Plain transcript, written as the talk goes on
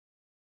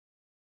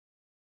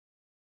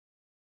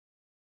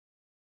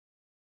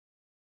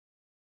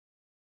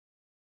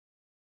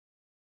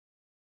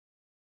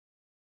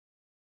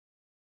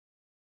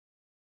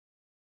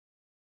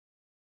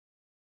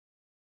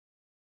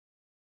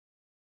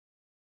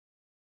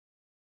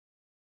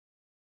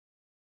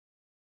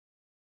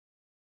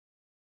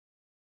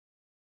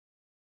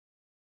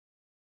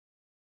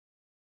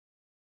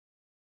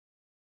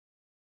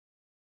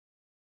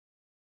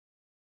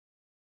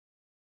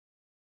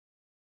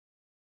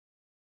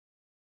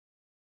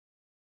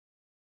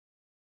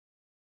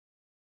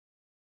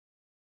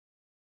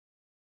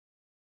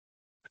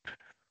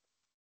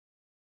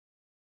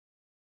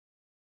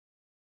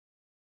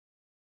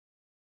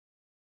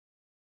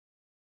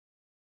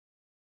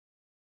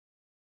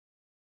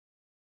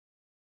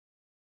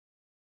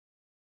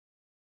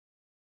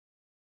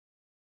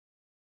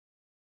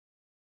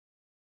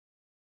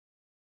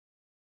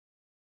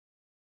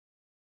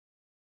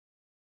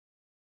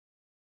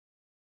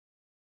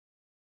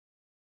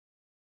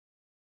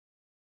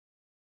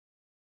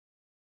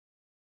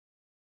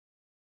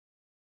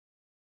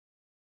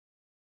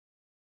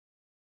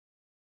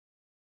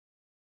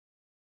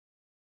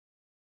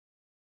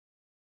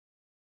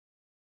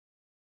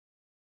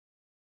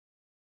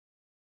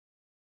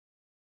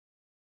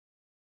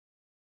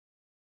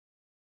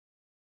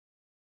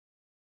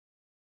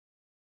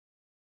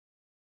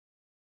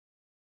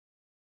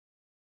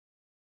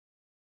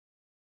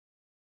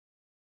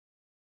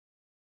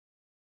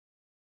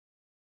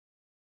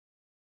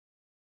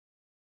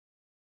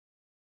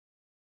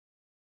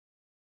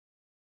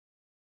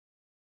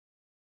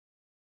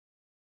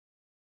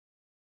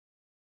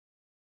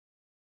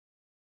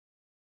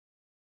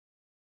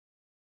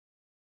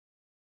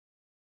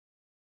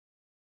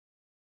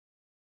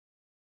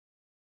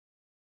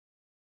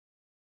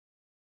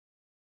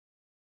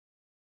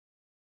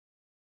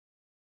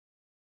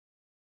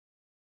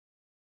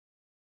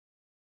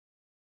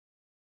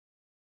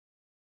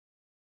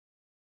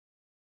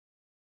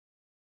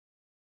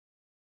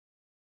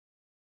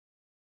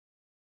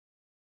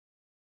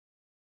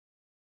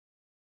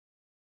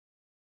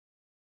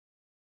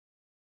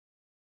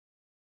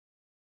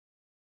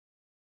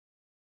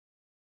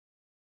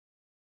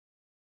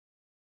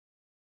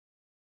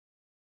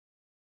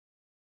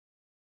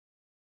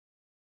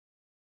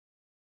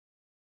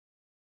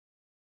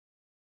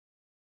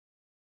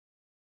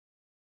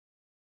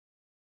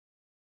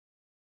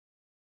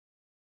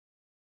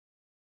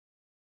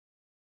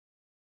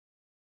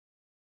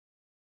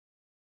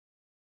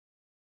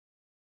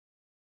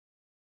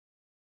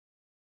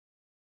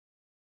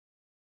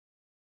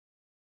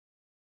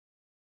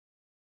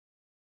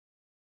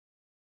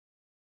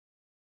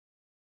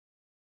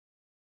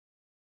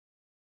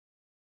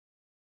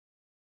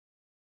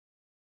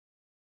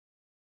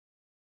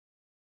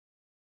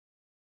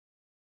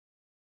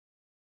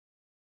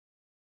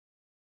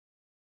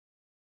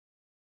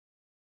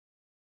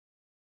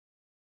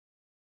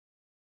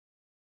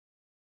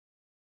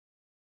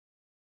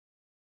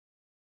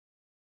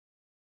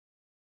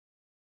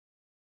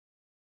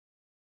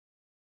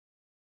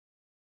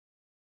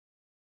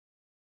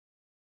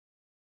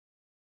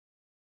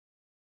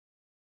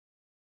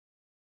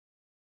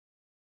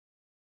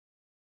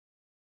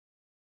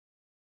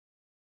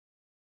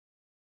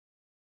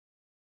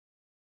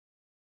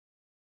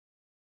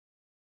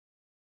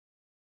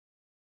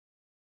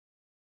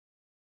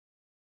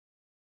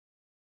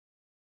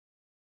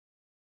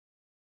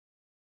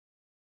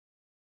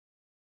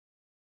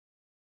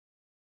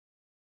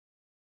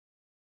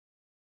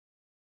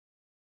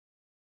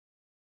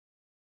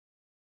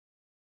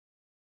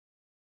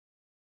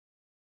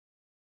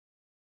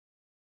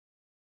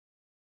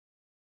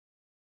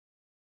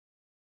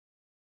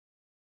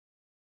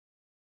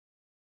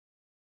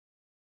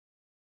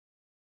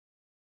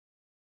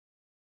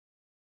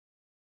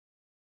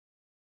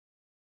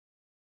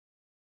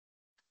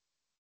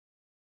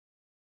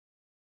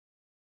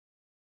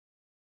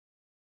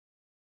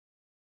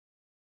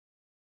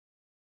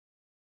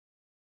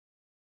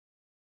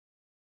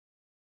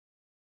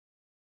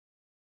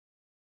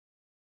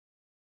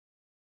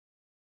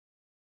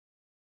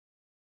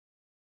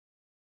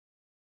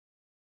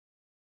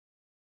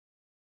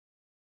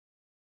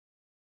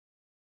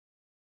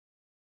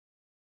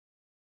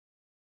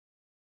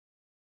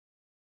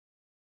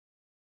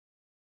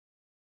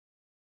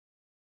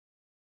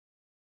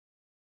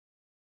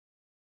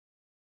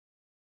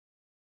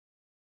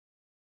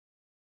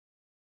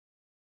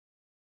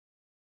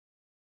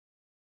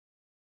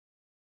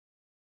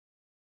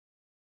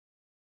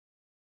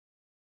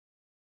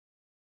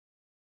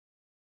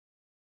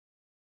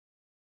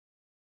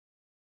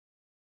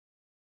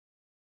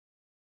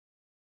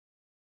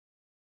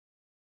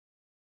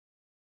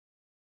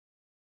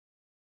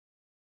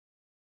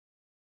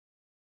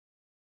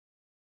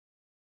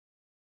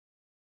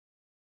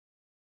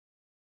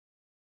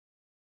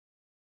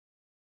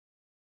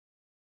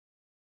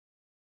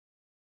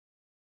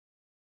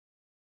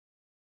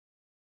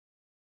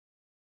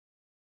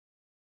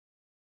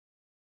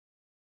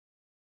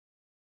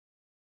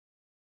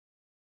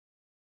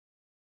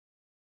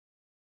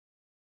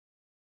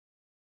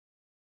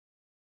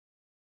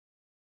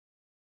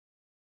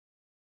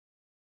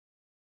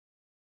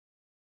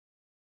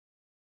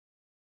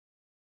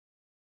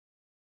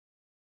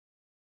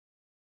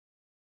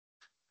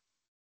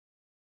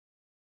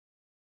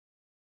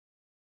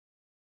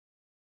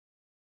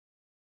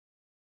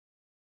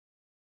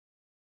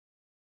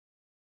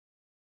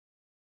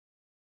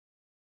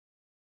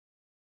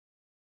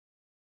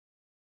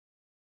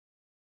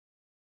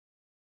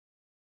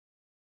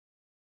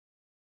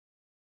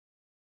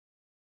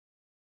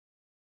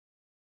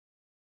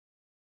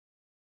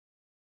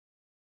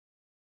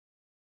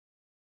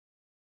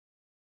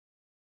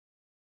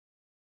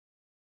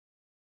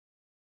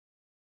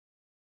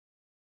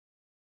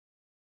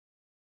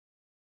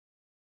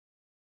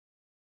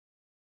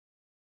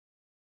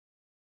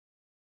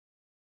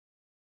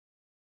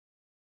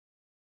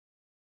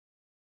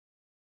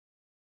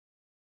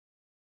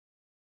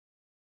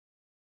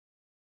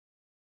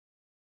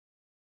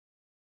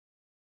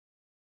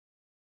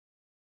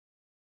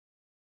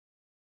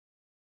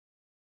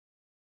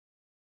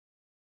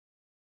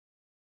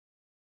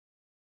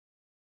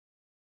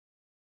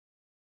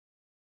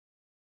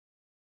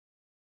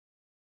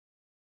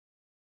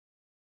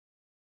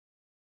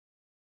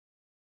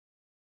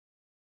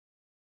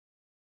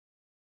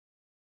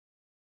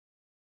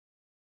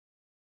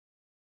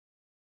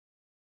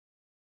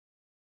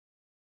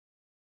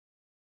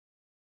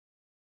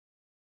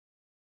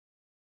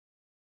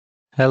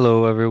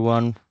Hello,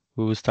 everyone.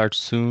 We will start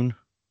soon.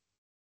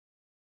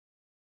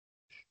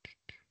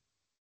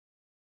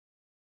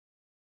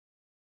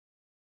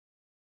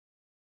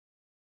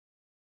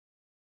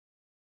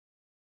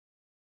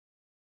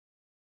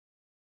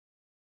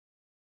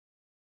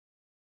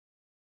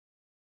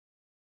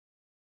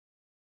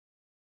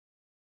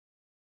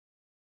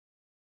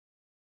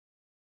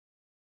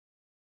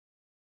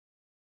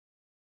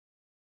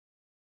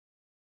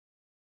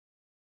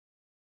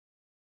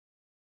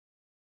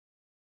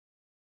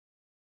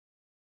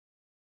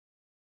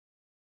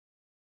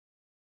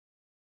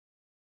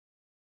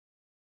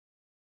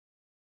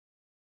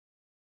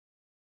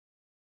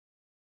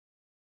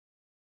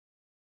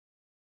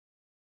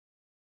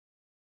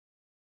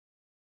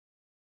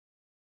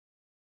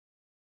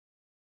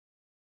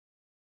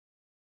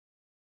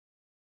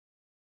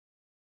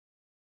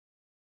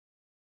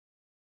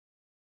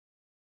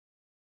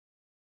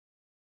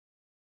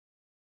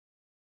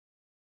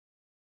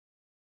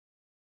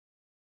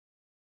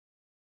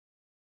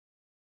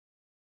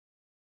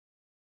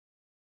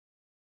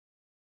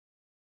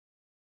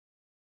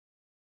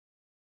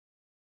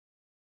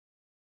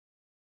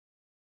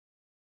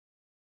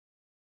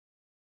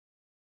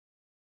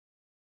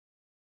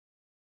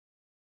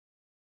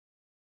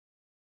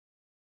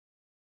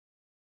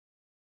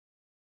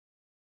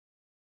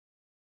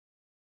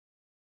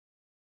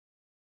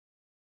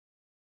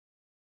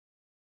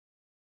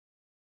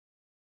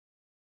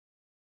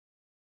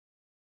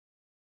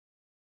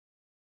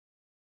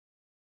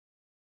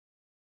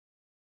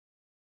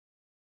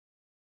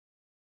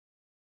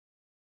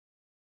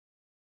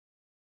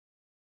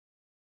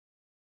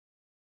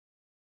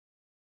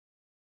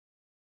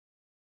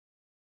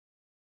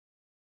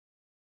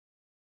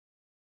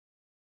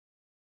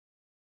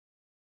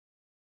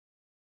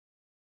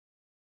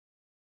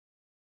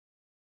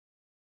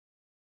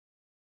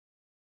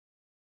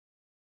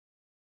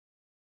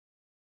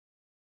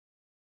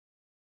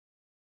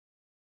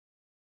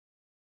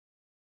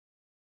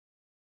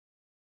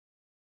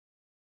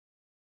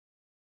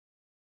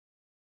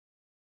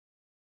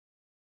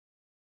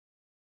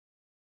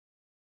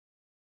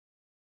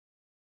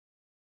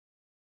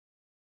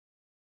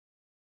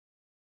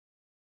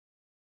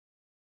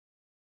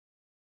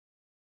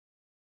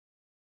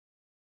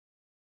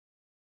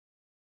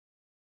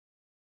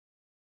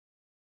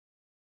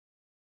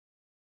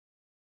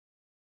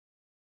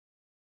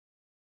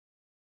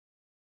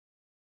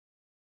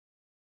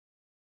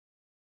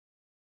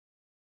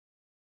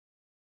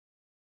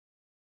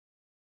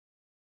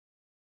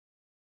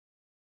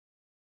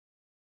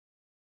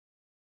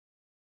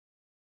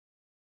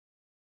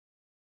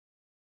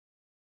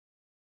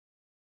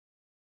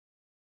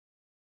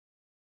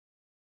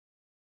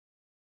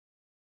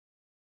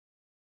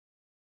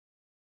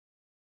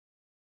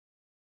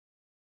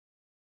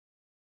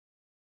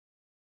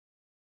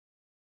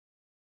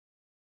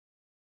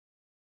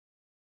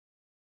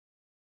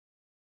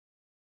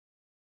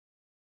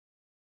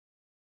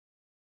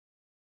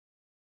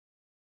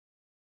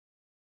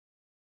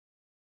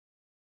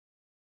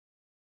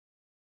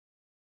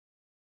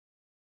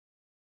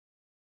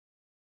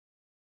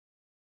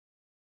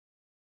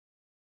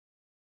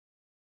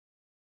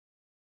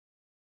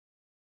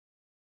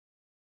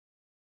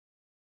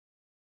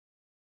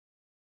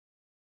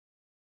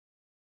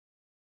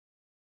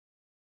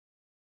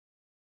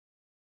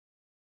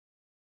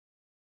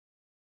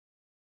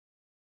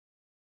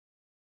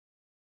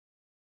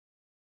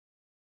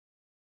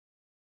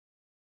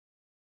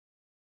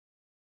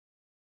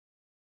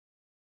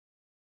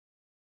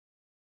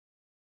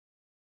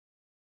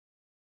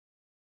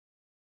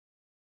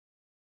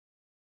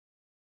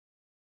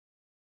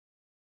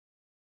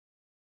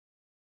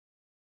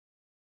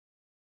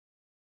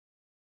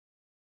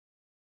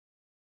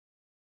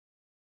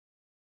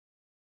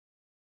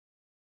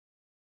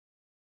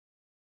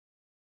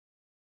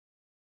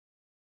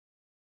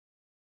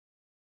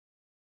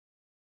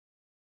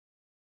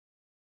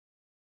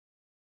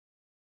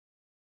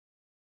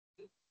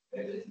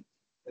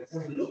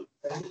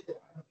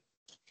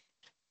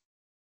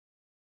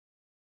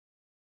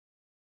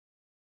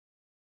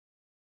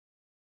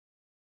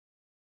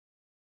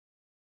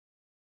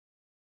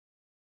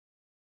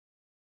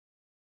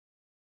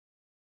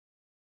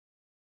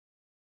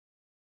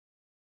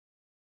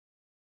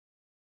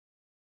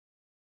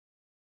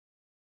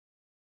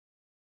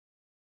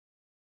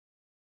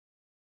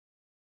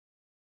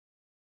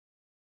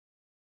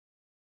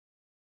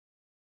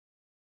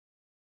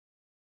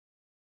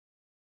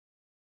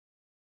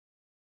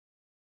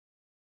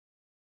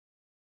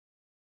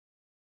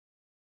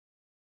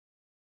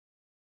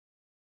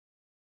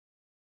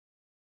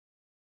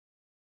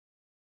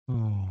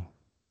 Oh.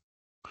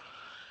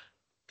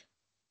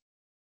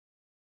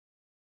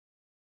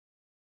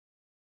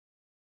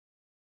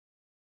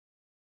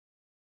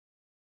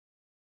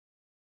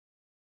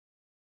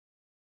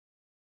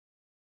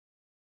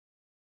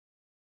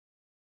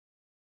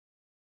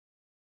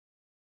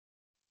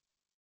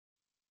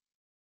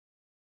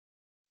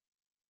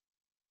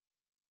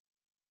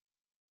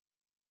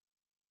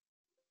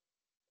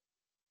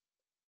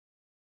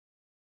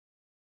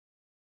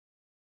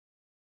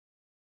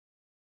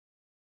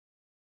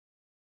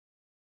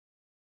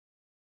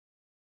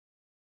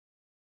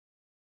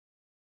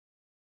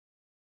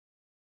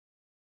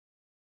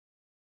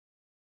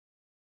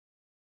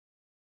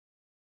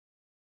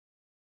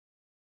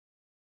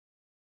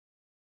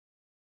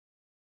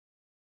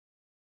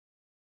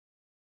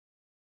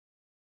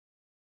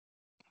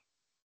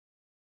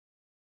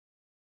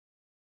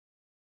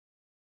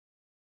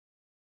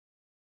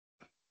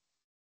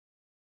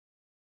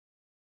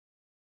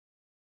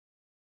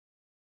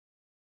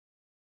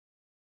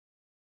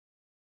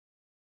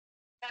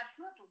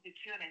 sua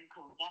posizione in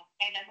coda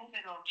è la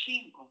numero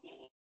 5.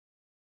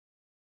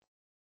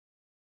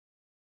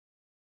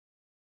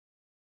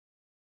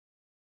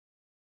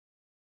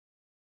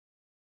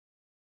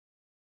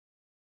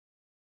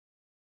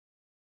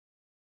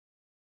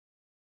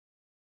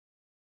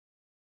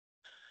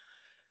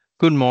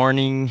 Good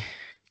morning,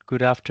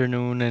 good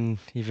afternoon, and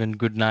even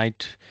good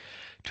night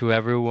to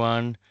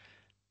everyone.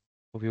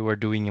 Hope you are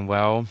doing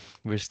well.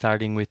 We're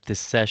starting with this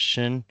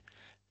session.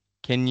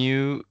 Can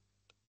you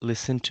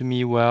listen to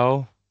me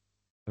well?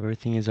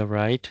 Everything is all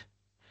right?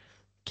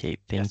 Okay,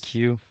 thank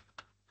you.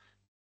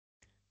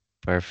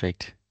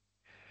 Perfect.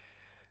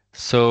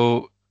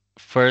 So,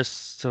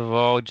 first of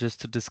all, just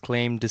to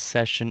disclaim, this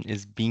session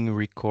is being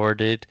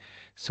recorded.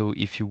 So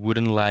if you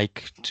wouldn't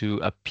like to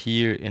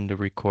appear in the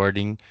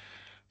recording,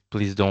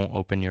 please don't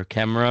open your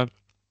camera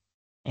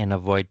and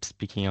avoid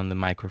speaking on the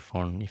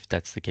microphone if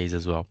that's the case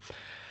as well.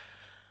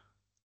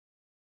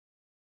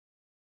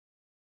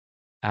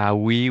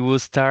 We will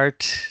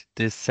start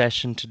this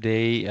session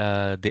today,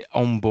 the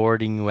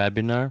onboarding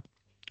webinar,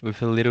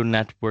 with a little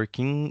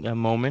networking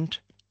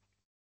moment.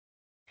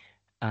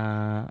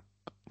 Why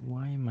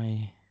am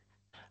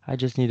I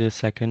just need a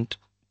second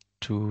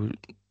to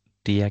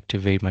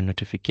deactivate my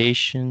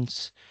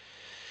notifications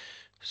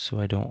so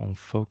I don't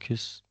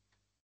unfocus.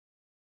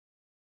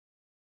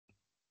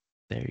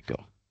 There you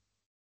go.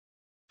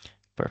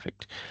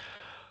 Perfect.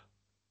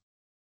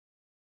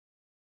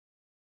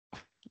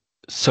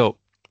 So,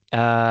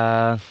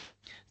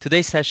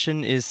 today's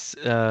session is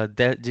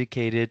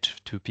dedicated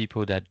to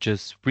people that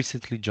just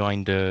recently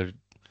joined the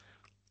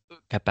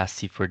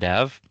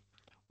Capacity4dev.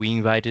 We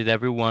invited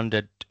everyone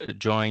that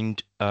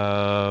joined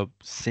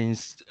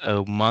since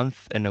a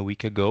month and a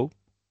week ago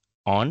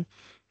on.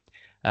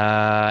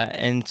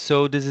 And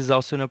so this is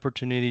also an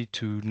opportunity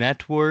to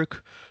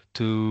network,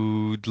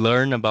 to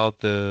learn about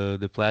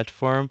the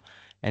platform,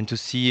 and to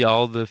see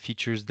all the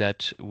features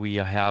that we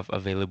have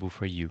available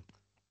for you.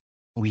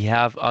 We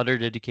have other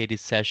dedicated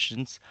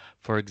sessions,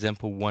 for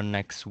example, one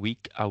next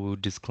week. I will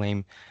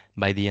disclaim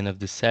by the end of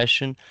the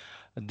session.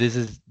 This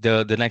is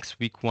the next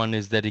week one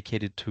is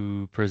dedicated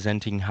to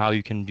presenting how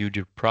you can build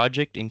your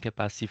project in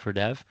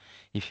Capacity4dev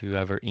if you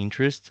ever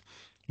interest.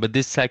 But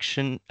this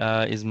section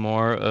is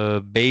more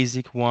a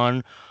basic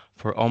one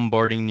for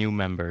onboarding new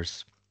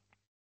members.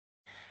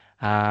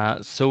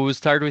 So we'll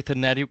start with a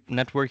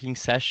networking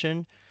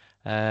session.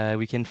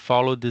 We can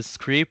follow the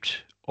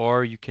script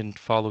or you can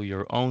follow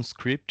your own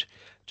script.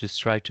 Just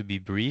try to be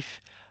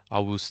brief. I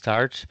will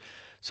start.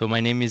 So my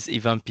name is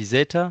Ivan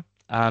Pizeta.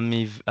 I'm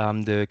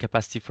the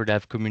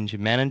Capacity4dev community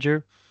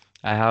manager.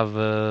 I have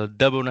a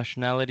double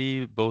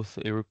nationality, both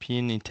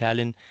European,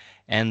 Italian,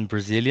 and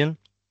Brazilian.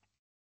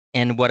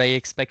 And what I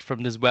expect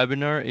from this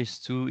webinar is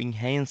to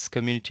enhance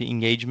community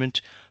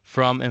engagement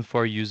from and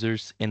for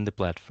users in the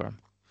platform.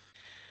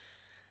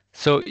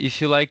 So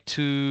if you like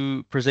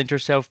to present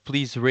yourself,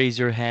 please raise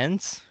your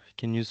hands. You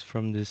can use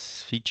from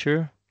this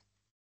feature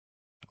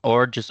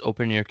or just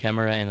open your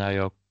camera and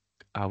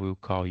I will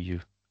call you.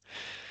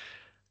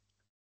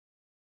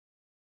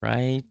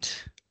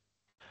 Right.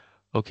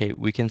 Okay,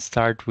 we can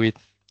start with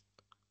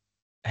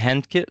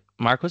Handke.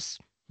 Marcus?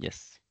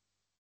 Yes.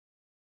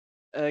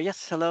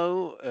 Yes,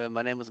 hello.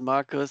 My name is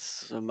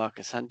Marcus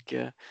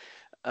Handke.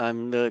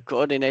 I'm the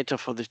coordinator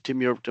for the Team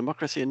Europe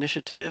Democracy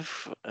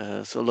Initiative.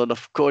 So a lot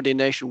of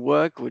coordination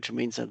work, which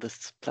means that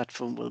this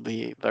platform will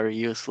be very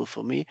useful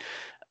for me.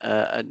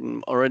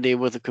 I'm already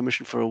with the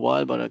Commission for a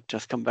while, but I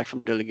just come back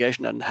from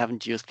delegation and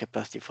haven't used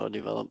Capacity for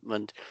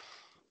development.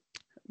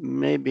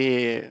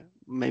 Maybe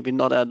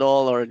not at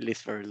all, or at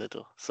least very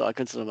little. So I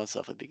consider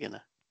myself a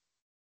beginner.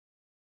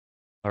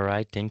 All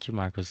right, thank you,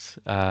 Marcus.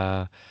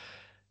 I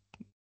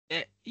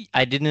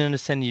didn't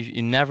understand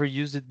you never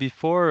used it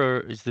before, or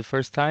is the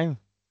first time?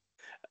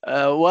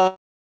 Well,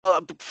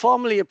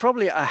 formally,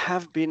 probably I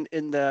have been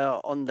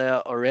on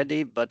there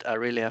already, but I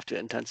really have to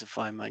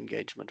intensify my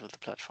engagement with the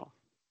platform.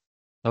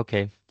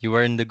 Okay, you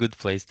are in the good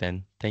place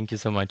then. Thank you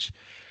so much.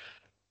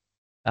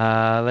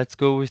 Let's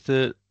go with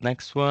the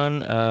next one.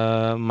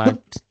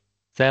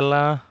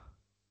 Marcella.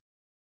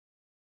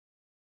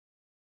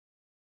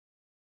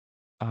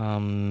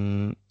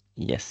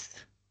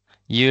 Yes.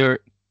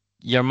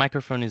 Your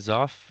microphone is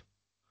off.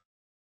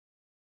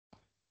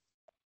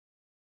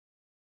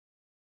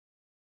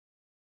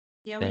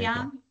 Here There we you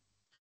are. go.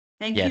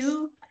 Thank Yes.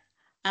 you.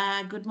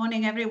 Good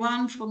morning,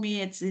 everyone. For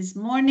me, it's this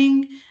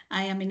morning.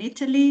 I am in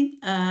Italy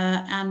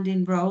and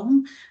in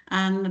Rome,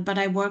 but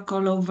I work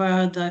all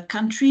over the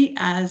country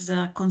as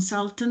a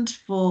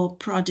consultant for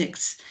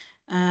projects,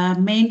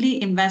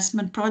 mainly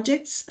investment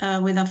projects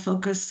with a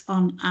focus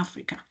on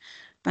Africa.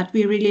 But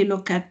we really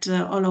look at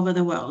all over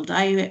the world.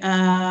 I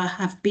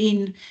have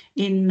been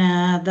in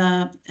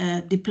the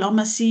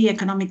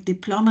economic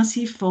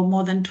diplomacy for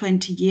more than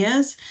 20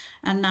 years.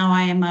 And now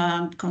I am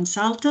a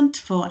consultant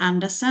for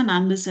Anderson.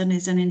 Anderson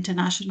is an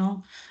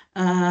international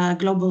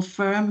global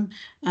firm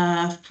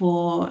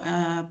for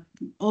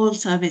all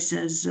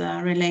services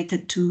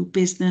related to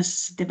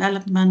business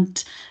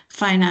development,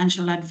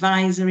 financial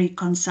advisory,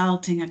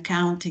 consulting,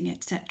 accounting,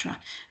 etc.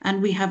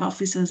 And we have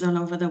offices all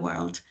over the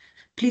world.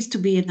 Pleased to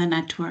be in the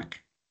network.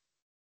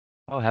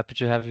 Oh, happy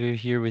to have you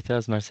here with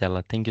us,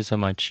 Marcela. Thank you so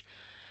much.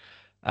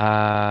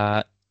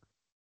 Talira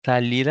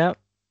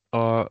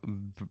or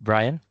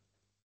Brian?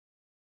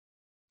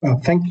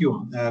 Thank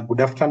you.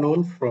 Good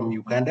afternoon from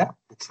Uganda.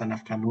 It's an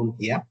afternoon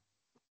here.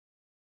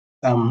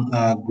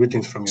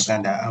 Greetings from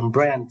Uganda. I'm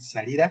Brian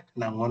Salira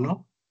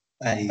Nangono.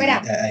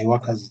 I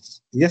work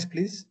as, yes,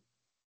 please.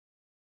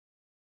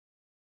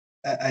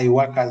 I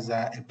work as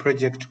a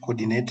project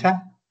coordinator,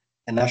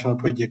 a national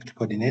project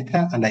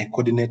coordinator, and I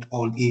coordinate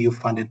all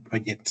EU-funded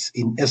projects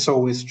in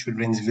SOS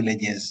children's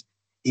villages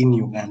in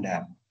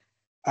Uganda.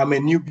 I'm a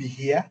newbie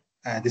here.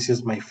 This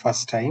is my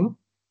first time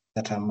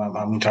that I'm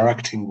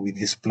interacting with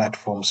this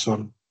platform,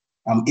 so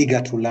I'm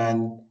eager to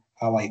learn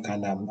how I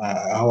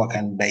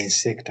can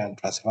dissect and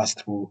traverse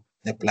through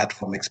the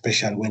platform,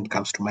 especially when it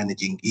comes to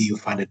managing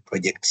EU-funded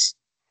projects.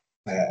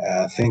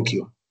 Thank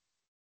you.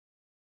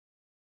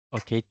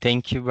 Okay,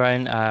 thank you,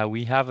 Brian.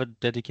 We have a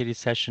dedicated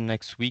session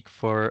next week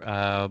for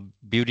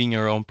building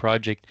your own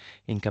project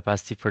in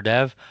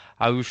Capacity4dev.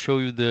 I will show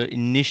you the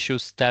initial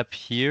step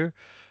here,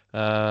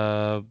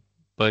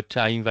 but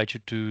I invite you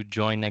to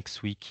join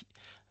next week.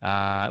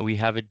 We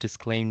have it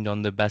disclaimed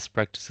on the best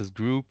practices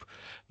group.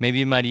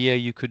 Maybe Maria,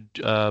 you could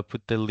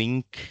put the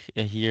link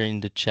here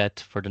in the chat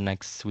for the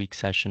next week's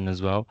session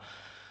as well.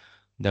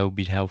 That would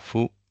be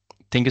helpful.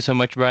 Thank you so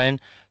much, Brian.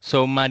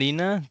 So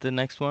Marina, the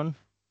next one.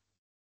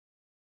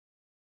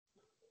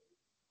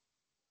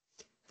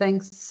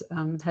 Thanks.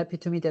 I'm happy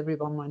to meet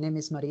everyone. My name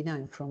is Marina.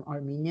 I'm from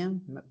Armenia.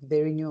 I'm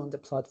very new on the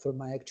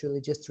platform. I actually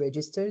just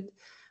registered.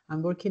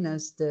 I'm working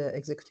as the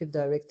executive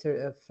director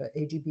of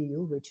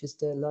AGBU, which is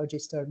the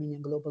largest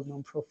Armenian global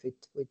nonprofit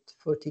with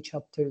 40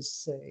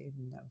 chapters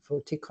in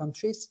 40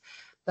 countries.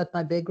 But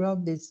my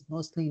background is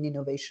mostly in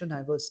innovation.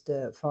 I was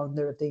the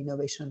founder of the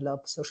Innovation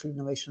Lab, Social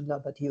Innovation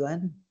Lab at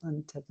UN,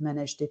 and have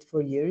managed it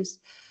for years,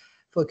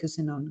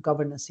 focusing on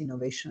governance,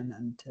 innovation,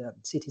 and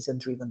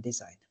citizen-driven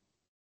design.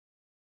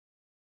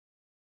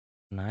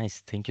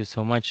 Nice. Thank you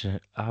so much.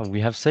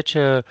 We have such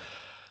a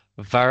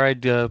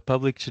varied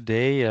public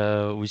today.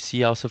 We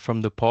see also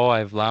from the poll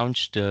I've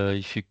launched,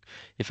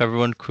 if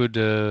everyone could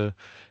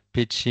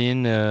pitch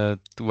in,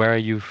 where are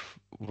you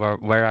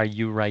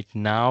right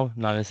now?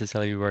 Not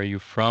necessarily where are you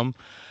from.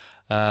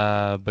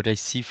 But I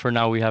see for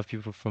now we have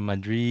people from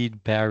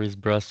Madrid, Paris,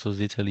 Brussels,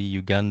 Italy,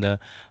 Uganda,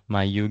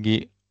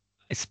 Mayugi,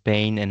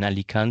 Spain, and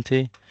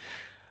Alicante.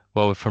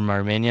 Well, from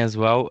Armenia as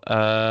well.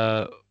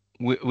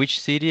 Which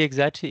city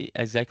exactly,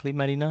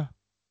 Marina?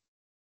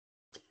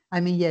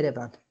 I'm in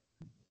Yerevan,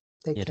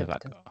 the Yerevan.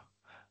 capital.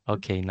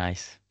 Okay,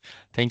 nice.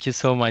 Thank you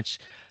so much.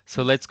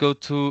 So let's go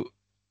to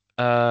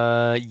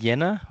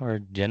Jenna or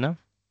Jenna.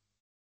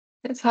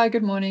 Yes, hi,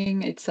 good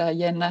morning. It's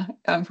Jenna.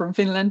 I'm from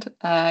Finland.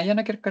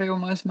 Jenna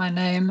Kirkkari-Umo is my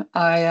name.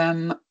 I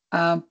am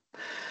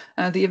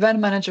the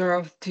event manager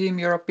of Team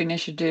Europe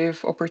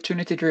Initiative,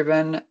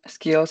 Opportunity-Driven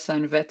Skills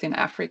and VET in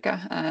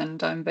Africa,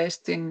 and I'm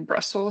based in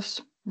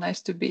Brussels.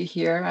 Nice to be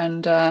here,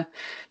 and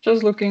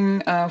just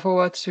looking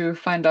forward to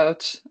find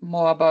out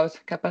more about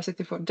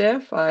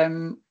Capacity4dev.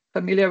 I'm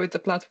familiar with the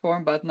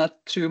platform, but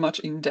not too much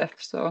in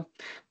depth, so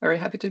very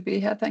happy to be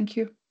here. Thank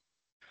you.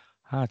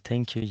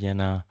 Thank you,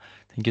 Jenna.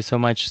 Thank you so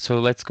much. So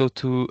let's go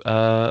to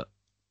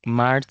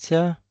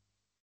Marcia.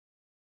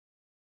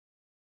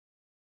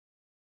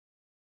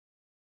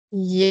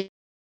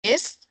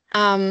 Yes.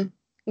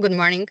 Good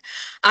morning.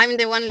 I'm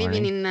the one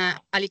living Morning. in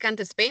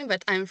Alicante, Spain,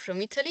 but I'm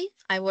from Italy.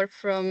 I work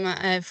from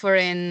for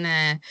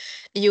an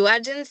EU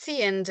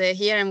agency, and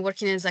here I'm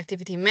working as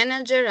activity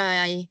manager.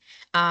 I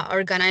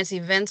organize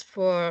events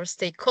for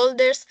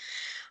stakeholders.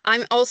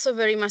 I'm also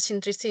very much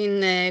interested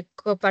in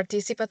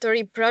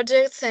co-participatory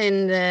projects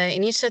and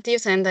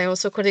initiatives, and I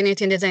also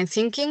coordinate in design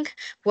thinking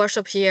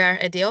workshop here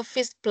at the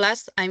office.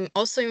 Plus, I'm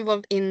also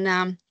involved in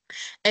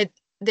at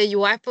the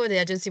UIPO, the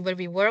agency where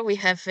we work. We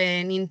have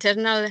an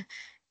internal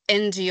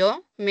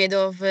NGO made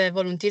of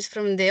volunteers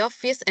from the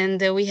office,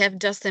 and we have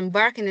just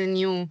embarked in a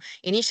new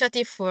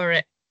initiative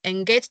for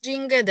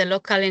engaging the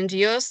local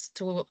NGOs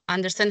to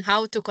understand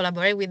how to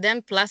collaborate with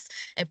them, plus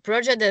a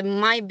project that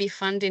might be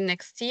funded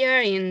next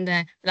year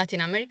in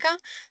Latin America.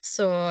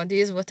 So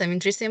this is what I'm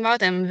interested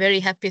about. I'm very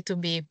happy to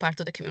be part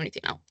of the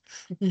community now.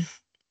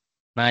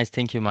 Nice,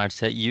 thank you,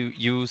 Marcia.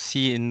 You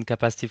see in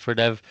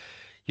Capacity4dev,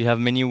 you have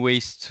many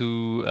ways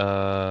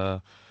to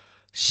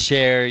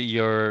share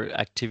your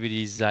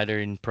activities either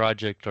in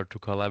project or to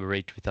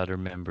collaborate with other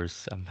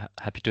members. I'm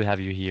happy to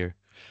have you here.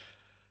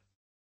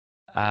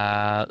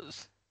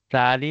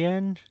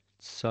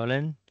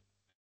 Solen,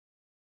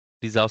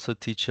 please also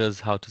teach us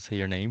how to say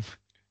your name.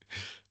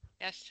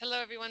 Yes,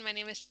 hello everyone. My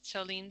name is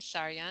Solin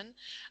Saryan.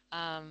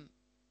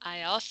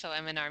 I also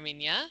am in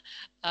Armenia.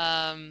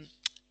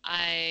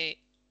 I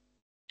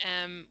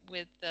am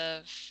with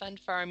the Fund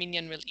for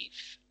Armenian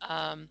Relief,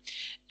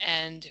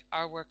 and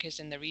our work is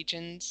in the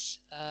regions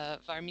of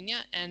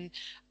Armenia. And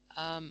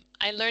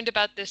I learned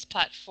about this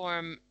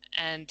platform,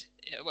 and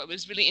what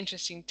was really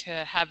interesting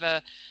to have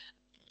a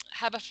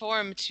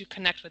forum to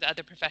connect with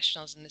other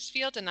professionals in this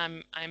field. And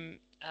I'm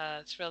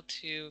thrilled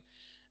to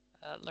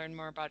learn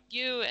more about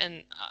you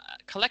and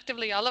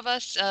collectively all of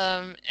us,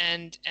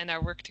 and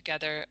our work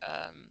together.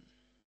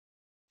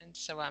 And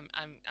so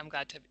I'm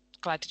glad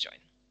to join.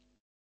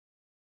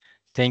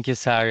 Thank you,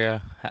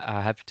 Sarah.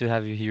 Happy to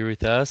have you here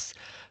with us.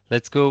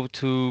 Let's go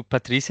to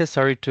Patricia.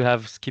 Sorry to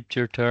have skipped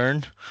your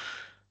turn.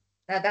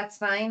 That's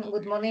fine.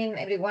 Good morning,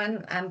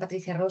 everyone. I'm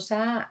Patricia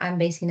Rosa. I'm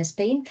based in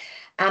Spain.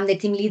 I'm the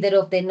team leader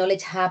of the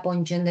Knowledge Hub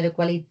on Gender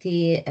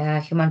Equality,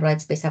 Human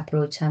Rights-Based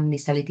Approach and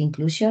Disability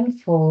Inclusion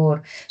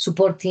for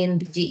supporting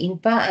DG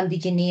INPA and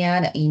DG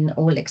NEAR in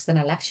all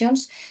external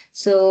actions.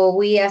 So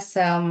we as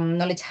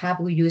Knowledge Hub,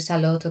 we use a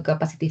lot of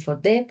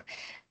Capacity4dev.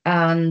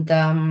 And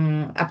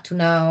up to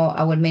now,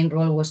 our main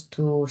role was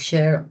to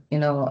share,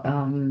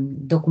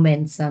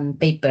 documents and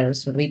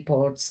papers,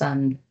 reports,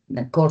 and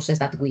the courses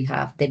that we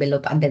have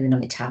developed under the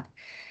Knowledge Hub.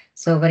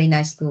 So very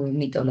nice to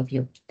meet all of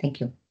you.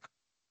 Thank you.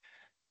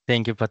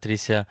 Thank you,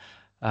 Patricia.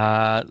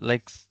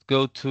 Let's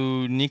go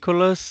to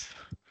Nicholas.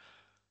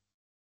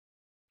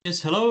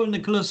 Yes, hello,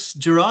 Nicholas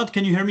Gerard.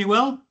 Can you hear me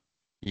well?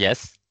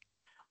 Yes.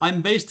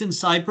 I'm based in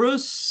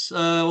Cyprus,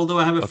 although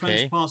I have a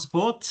French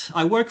passport.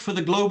 I work for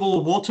the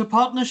Global Water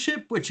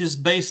Partnership, which is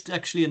based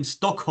actually in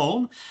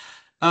Stockholm.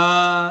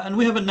 And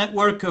we have a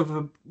network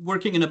of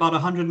working in about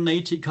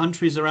 180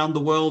 countries around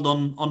the world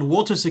on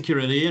water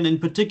security. And in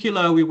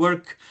particular, we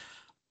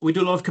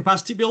do a lot of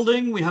capacity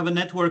building. We have a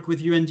network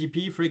with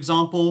UNDP, for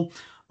example,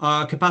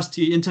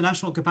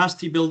 international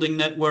capacity building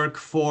network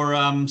for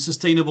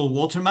sustainable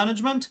water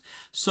management.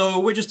 So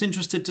we're just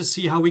interested to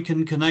see how we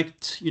can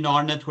connect,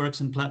 our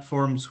networks and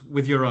platforms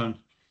with your own.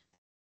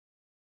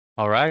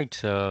 All right.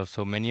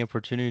 So many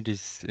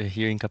opportunities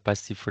here in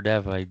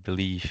Capacity4dev, I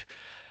believe.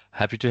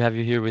 Happy to have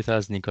you here with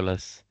us,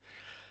 Nicholas.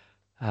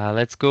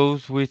 Let's go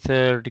with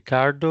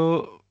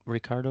Ricardo.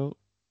 Ricardo.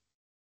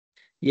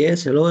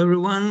 Yes, hello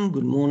everyone.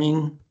 Good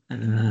morning.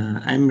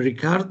 I'm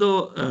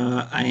Ricardo.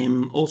 I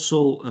am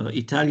also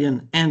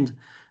Italian and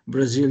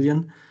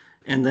Brazilian,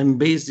 and I'm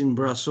based in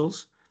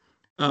Brussels.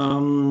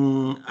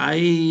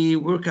 I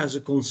work as a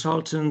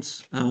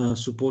consultant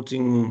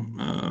supporting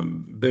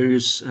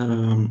various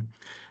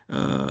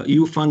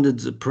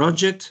EU-funded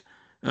projects,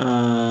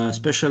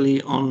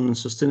 especially on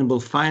sustainable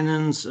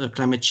finance,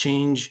 climate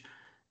change,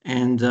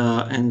 and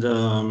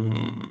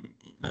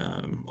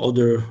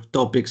other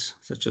topics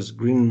such as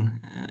green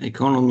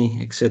economy,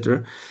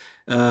 etc.,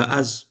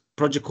 as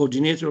project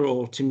coordinator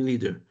or team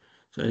leader.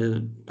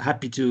 So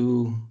happy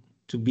to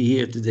be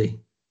here today.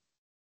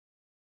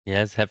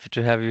 Yes, happy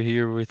to have you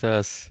here with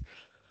us.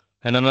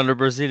 And another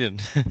Brazilian.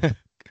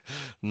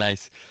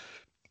 Nice.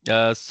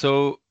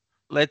 So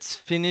let's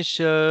finish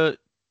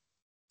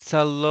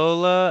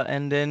Salola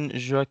and then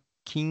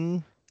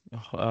Joaquin,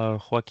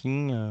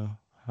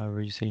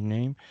 however you say your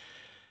name,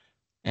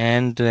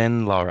 and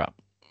then Laura.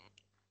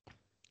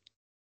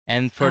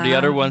 And for the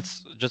other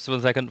ones, just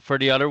 1 second. For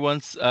the other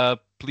ones,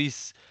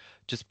 please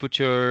just put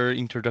your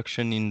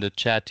introduction in the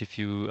chat if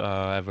you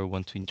ever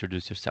want to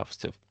introduce yourselves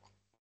too.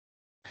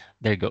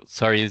 There you go.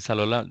 Sorry,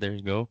 Salola. There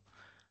you go.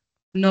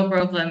 No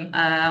problem.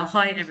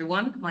 Hi,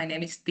 everyone. My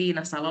name is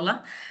Tiina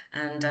Salola,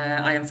 and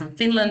I am from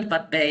Finland,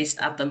 but based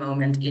at the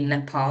moment in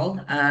Nepal.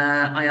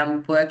 I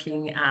am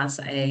working as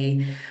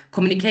a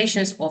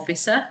communications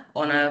officer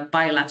on a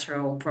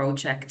bilateral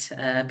project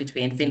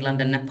between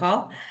Finland and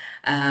Nepal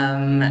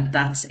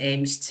that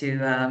aims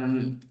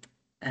to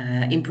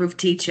improve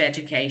teacher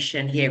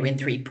education here in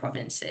 3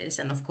 provinces.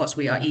 And of course,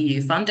 we are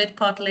EU funded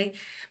partly,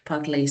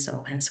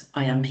 so hence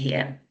I am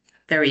here.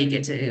 Very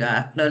eager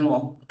to learn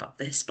more about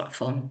this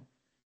platform.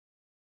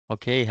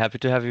 Okay, happy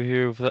to have you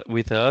here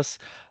with us.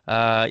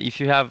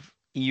 If you have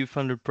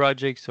EU-funded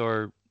projects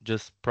or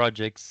just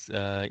projects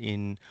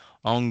in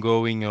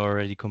ongoing or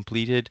already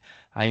completed,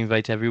 I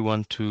invite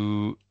everyone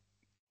to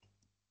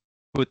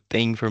put the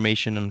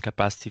information on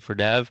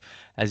Capacity4dev.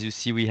 As you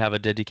see, we have a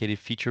dedicated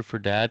feature for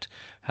that,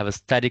 have a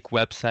static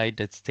website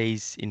that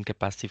stays in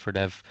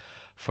Capacity4dev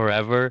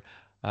forever.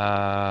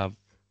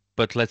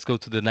 But let's go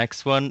to the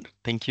next one.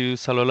 Thank you,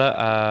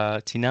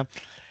 Salola. Tina.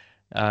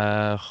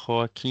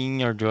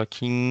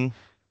 Joaquin.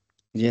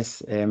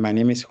 Yes, my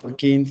name is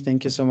Joaquin.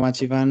 Thank you so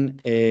much,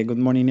 Ivan. Good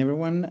morning,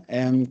 everyone.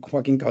 I'm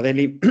Joaquin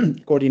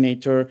Caudelli,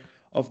 coordinator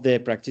of the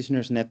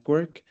Practitioners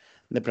Network.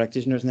 The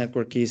Practitioners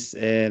Network is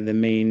the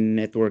main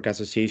network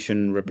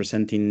association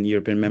representing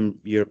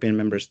European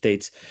member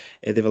states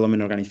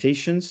development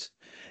organizations,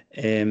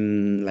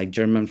 like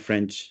German,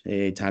 French,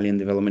 Italian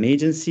development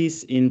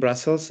agencies in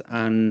Brussels.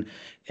 And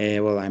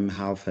well, I'm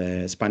half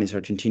Spanish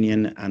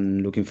Argentinian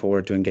and looking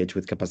forward to engage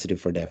with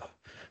Capacity4dev.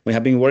 We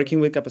have been working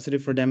with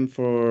Capacity4dev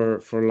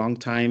for a long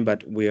time,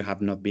 but we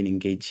have not been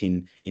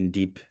engaging in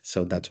deep.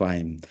 So that's why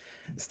I'm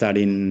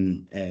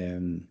starting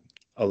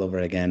all over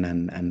again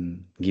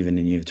and giving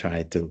a new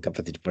try to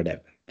Capacity4dev.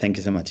 Thank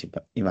you so much,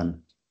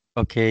 Ivan.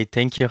 Okay,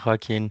 thank you,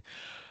 Joaquin.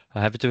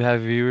 Happy to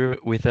have you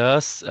with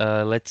us. We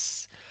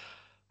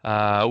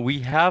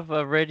have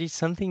already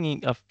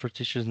something of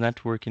practitioners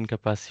network in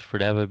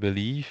Capacity4dev, I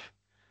believe.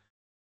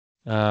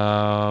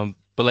 But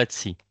let's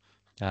see.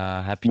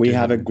 Happy we to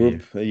have a you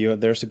group.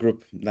 There's a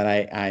group that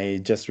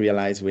I just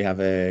realized we have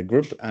a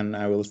group, and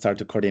I will start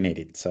to coordinate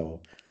it. So,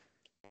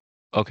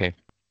 okay.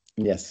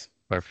 Yes.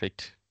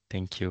 Perfect.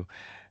 Thank you.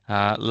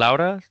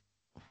 Laura?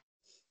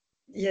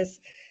 Yes.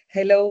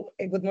 Hello.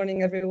 Good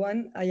morning,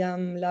 everyone. I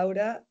am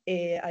Laura.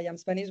 I am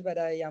Spanish, but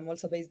I am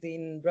also based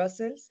in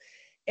Brussels.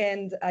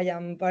 And I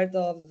am part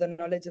of the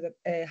Knowledge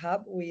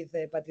Hub with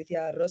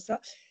Patricia Rosa.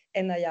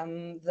 And I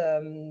am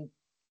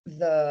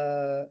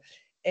the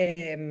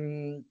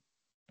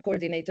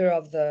coordinator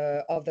of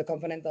the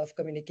component of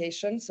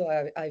communication. So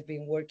I've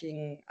been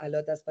working a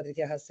lot, as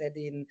Patricia has said,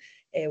 in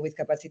with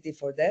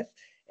Capacity4dev.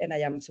 And I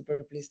am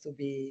super pleased to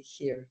be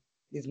here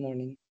this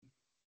morning.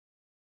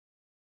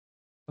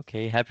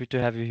 Okay, happy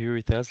to have you here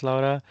with us,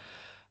 Laura.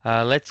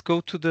 Let's go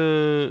to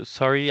the,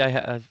 sorry,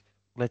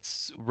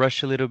 let's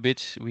rush a little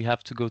bit. We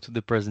have to go to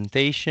the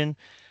presentation.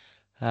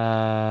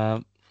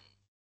 Let's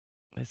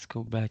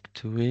go back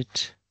to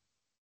it.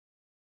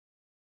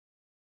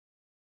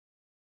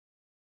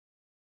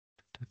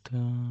 Ta-da.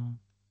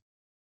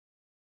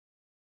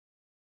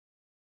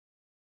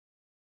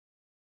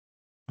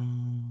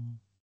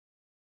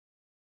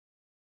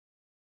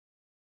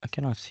 I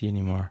cannot see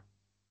anymore.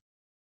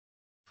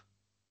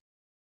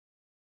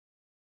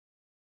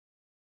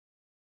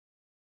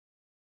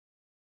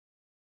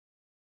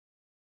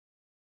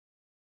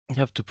 You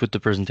have to put the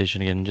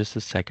presentation again in just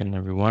a second,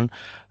 everyone.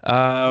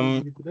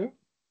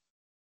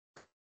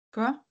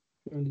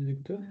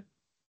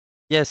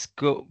 Yes,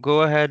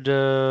 go ahead,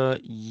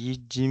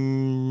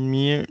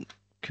 Yidimir.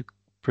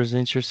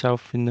 Present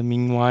yourself in the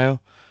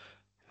meanwhile.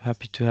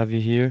 Happy to have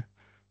you here.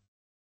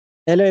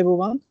 Hello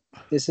everyone.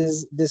 This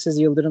is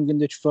Yıldırım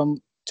Gündoğdu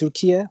from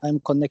Turkey. I'm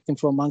connecting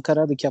from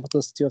Ankara, the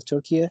capital city of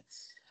Turkey.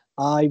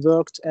 I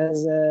worked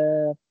as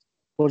a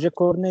project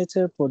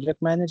coordinator,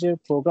 project manager,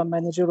 program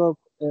manager, or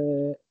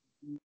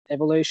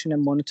evaluation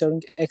and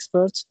monitoring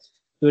expert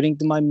during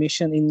my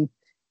mission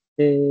in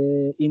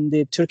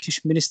the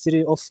Turkish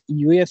Ministry of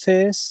EU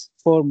Affairs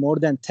for more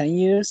than 10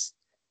 years.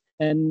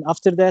 And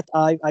after that,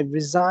 I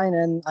resigned,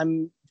 and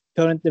I'm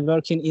currently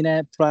working in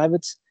a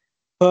private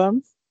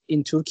firm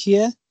in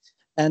Turkey.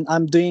 And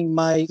I'm doing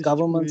my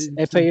government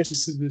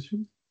affairs.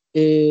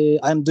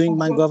 I'm doing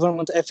my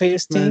government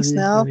affairs things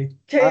now.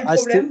 I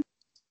still,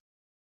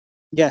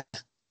 yeah,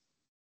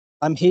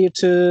 I'm here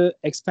to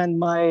expand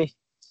my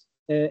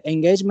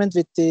engagement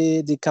with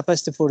the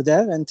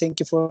Capacity4dev, and thank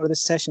you for the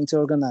session to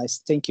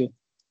organize. Thank you.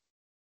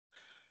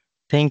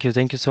 Thank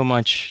you so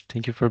much.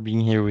 Thank you for being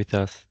here with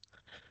us.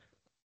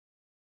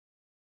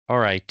 All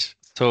right,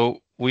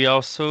 so we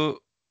also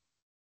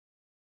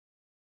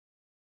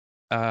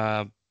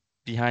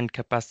behind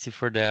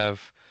Capacity4dev,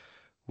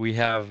 we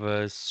have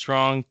a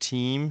strong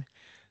team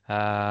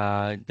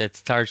that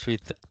starts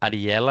with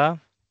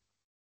Ariela,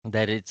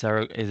 that it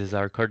is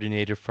our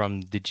coordinator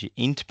from the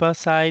INTPA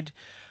side,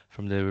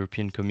 from the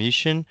European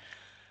Commission.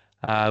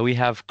 We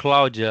have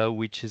Claudia,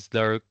 which is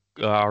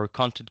our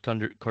content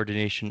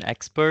coordination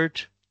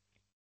expert.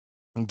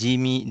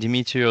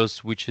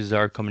 Dimitrios, which is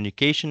our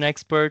communication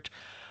expert.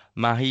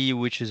 Marie,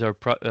 which is our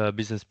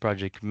business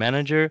project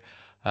manager.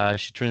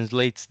 She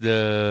translates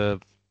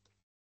the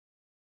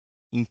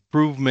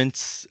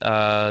improvements,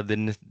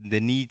 the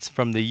needs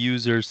from the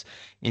users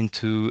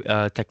into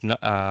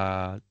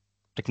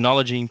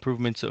technology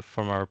improvements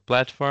from our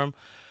platform.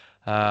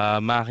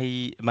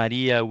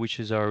 Maria, which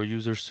is our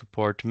user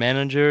support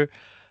manager.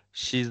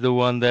 She's the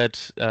one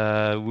that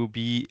will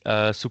be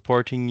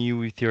supporting you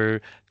with your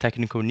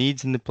technical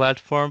needs in the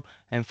platform.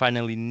 And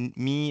finally,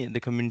 me, the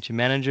community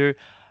manager,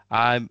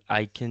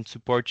 I can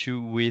support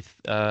you with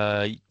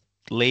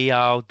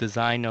layout,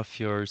 design of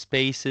your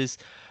spaces,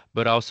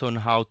 but also on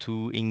how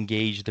to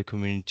engage the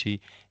community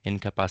in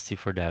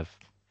Capacity4dev.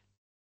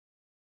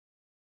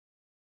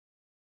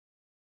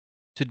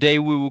 Today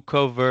we will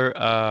cover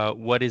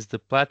what is the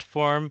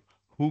platform,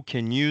 who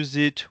can use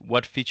it,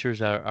 what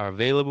features are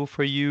available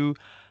for you,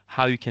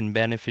 how you can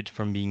benefit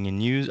from being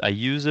a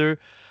user,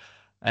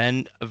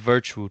 and a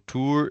virtual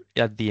tour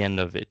at the end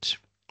of it.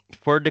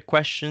 For the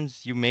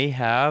questions you may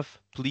have,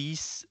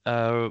 please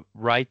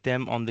write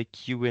them on the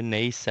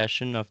Q&A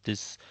session of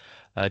this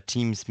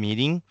Teams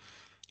meeting.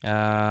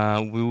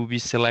 We will be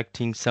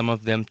selecting some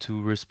of them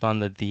to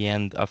respond at the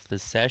end of the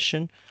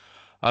session.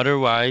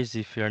 Otherwise,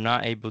 if you're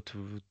not able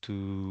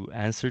to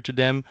answer to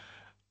them,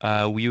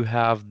 we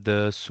have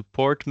the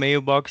support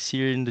mailbox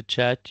here in the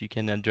chat. You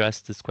can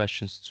address these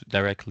questions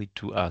directly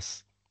to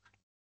us.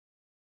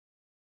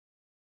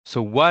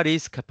 So what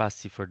is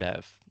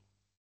Capacity4dev?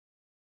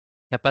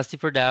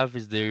 Capacity4dev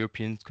is the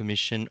European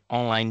Commission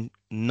online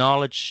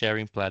knowledge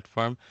sharing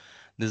platform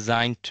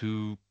designed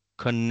to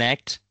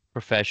connect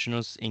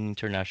professionals in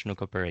international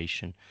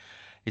cooperation.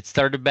 It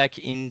started back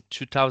in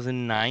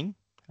 2009.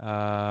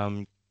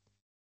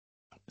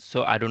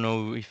 So I don't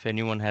know if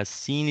anyone has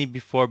seen it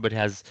before, but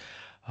has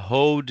a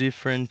whole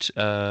different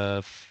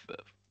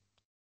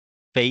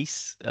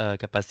face,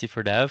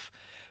 Capacity4dev.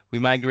 We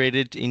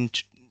migrated in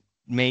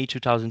May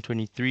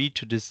 2023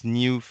 to this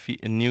new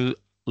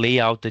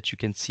layout that you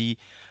can see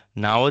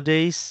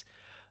nowadays.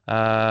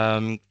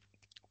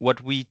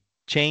 What we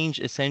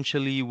changed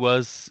essentially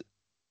was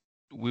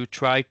we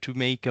tried to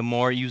make a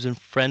more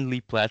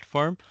user-friendly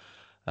platform,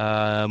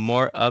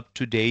 more up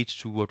to date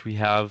to what we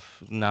have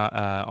now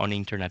on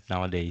internet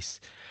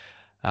nowadays.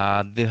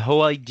 The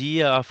whole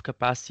idea of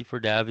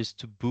Capacity4dev is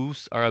to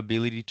boost our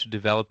ability to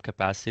develop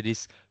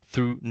capacities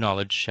through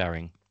knowledge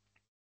sharing.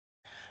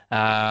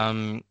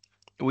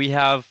 We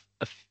have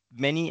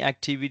many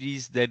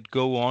activities that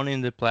go on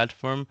in the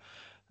platform.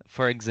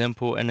 For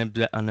example, an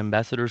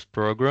ambassadors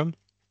program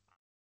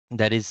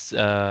that is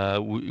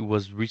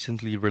was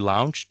recently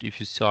relaunched. If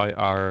you saw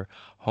our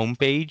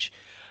homepage,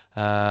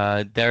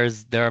 there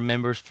are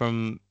members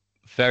from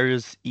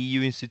various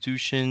EU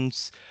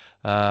institutions,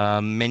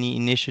 many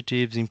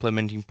initiatives,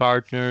 implementing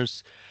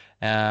partners,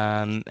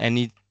 and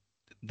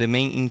the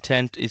main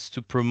intent is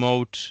to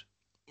promote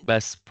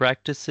best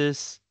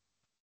practices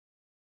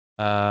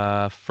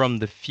from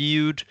the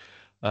field,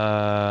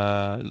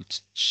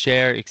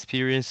 share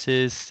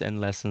experiences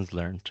and lessons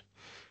learned.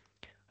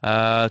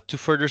 To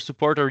further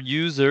support our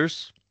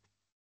users,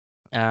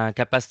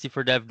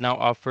 Capacity4dev now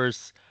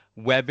offers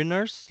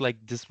webinars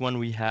like this one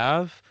we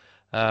have.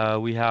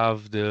 We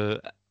have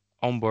the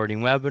onboarding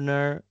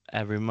webinar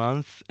every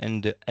month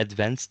and the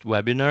advanced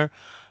webinar.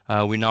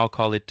 We now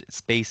call it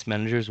Space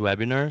Managers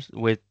webinars,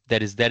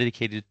 that is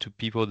dedicated to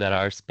people that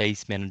are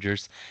space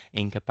managers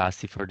in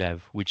Capacity4dev,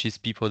 which is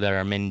people that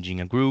are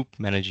managing a group,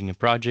 managing a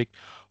project,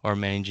 or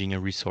managing a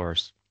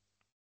resource.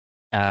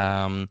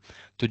 To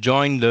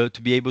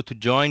be able to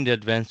join the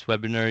advanced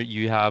webinar,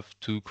 you have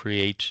to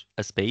create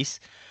a space.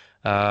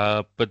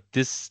 But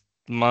this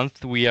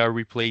month we are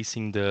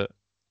replacing the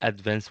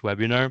advanced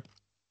webinar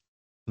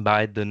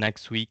by the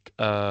next week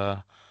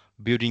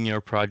building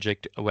your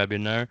project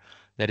webinar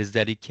that is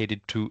dedicated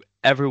to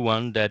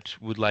everyone that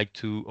would like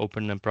to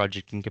open a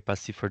project in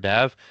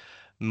Capacity4dev.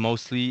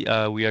 Mostly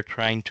we are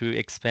trying to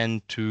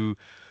expand to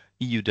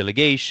EU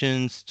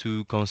delegations,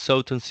 to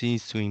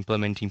consultancies, to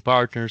implementing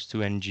partners, to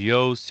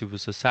NGOs, civil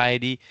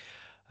society.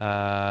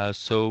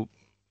 So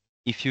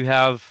if you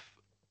have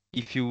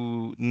a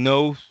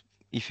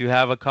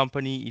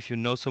company, if you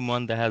know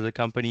someone that has a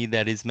company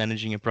that is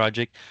managing a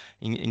project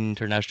in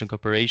international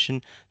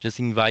cooperation,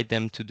 just invite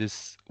them to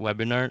this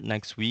webinar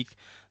next week.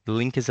 The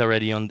link is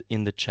already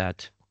in the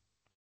chat.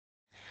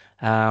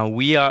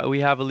 We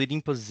have a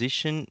leading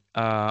position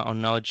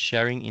on knowledge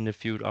sharing in the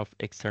field of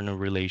external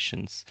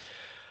relations.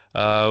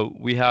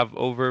 We have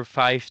over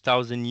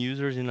 5,000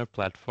 users in our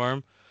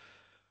platform,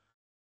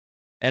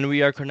 and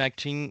we are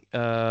connecting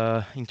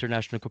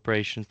international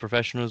cooperation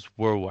professionals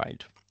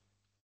worldwide.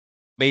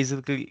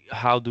 Basically,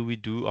 how do we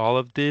do all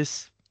of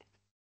this?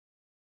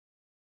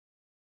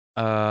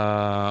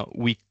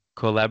 We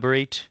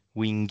collaborate,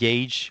 we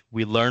engage,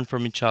 we learn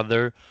from each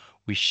other,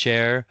 we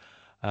share,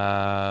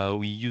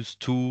 we use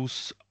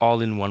tools all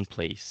in one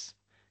place.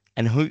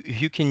 And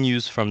who can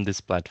use from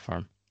this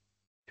platform?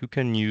 Who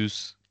can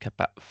use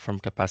from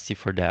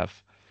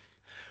Capacity4dev?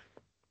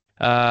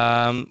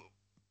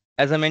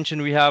 As I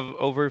mentioned, we have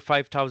over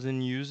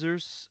 5,000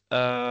 users,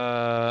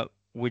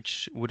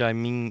 which would I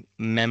mean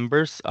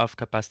members of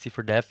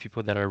Capacity4dev,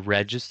 people that are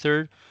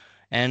registered.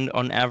 And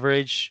on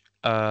average,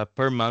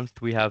 per month,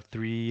 we have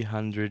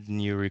 300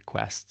 new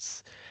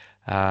requests.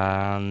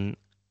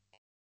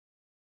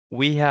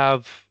 We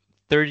have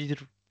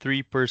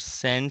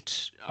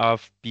 33%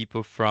 of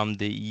people from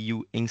the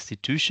EU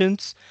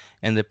institutions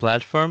and the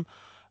platform,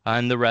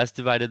 and the rest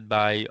divided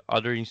by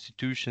other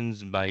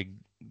institutions, by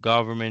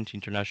government,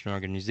 international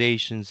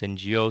organizations,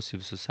 NGOs,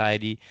 civil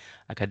society,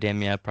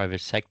 academia, private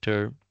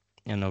sector,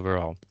 and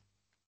overall.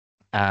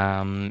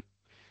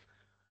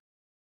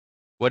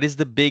 What is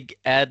the big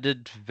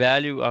added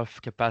value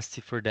of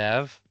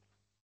Capacity4dev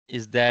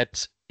is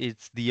that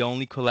it's the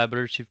only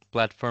collaborative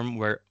platform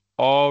where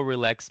all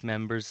relaxed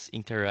members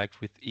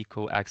interact with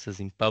equal access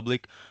in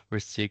public,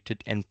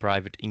 restricted, and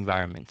private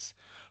environments.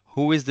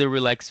 Who is the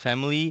relaxed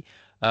family?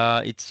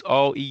 It's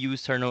all EU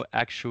external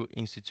actual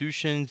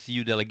institutions,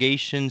 EU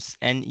delegations,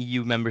 and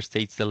EU member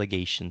states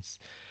delegations.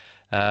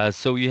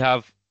 So you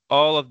have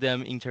all of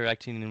them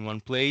interacting in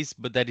one place,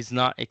 but that is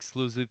not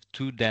exclusive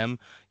to them.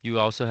 You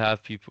also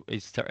have people,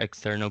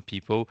 external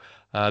people,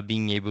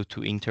 being able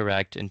to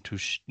interact and to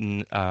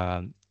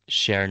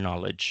share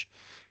knowledge.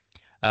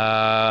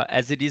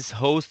 As it is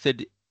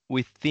hosted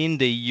within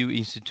the EU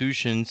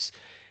institutions,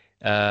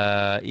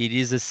 it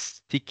is a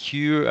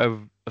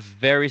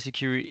very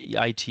secure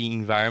IT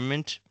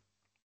environment.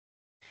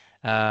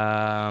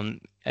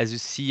 As you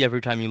see,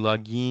 every time you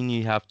log in,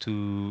 you have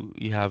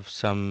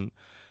some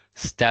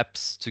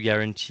steps to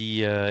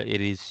guarantee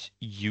it is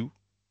you.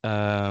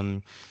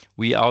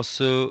 We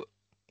also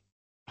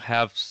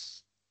have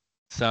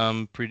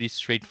some pretty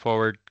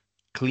straightforward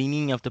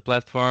cleaning of the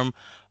platform,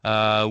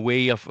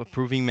 way of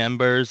approving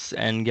members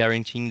and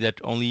guaranteeing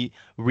that only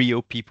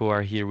real people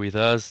are here with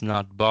us,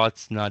 not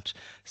bots, not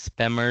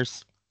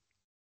spammers.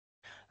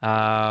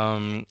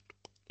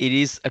 It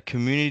is a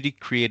community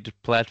created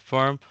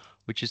platform,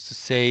 which is to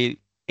say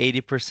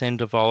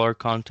 80% of all our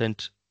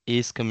content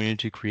is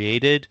community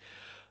created.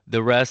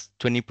 The rest,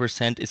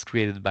 20%, is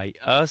created by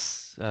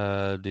us,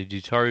 the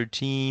editorial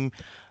team,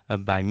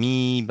 by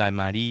me, by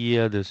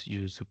Maria, the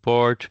user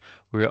support.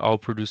 We're all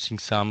producing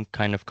some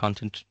kind of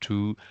content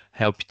to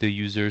help the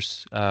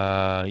users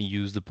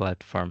use the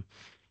platform.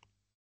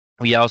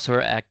 We also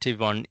are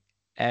active on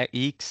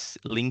X,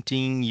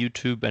 LinkedIn,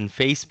 YouTube, and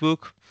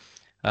Facebook,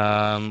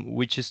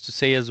 which is to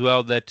say as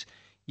well that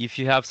if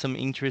you have some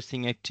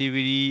interesting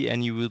activity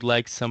and you would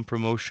like some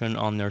promotion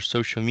on your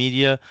social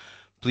media,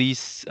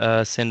 please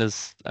send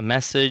us a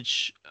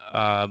message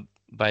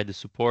by the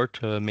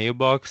support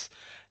mailbox,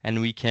 and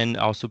we can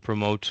also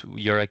promote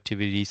your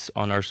activities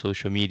on our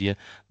social media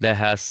that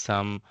has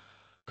some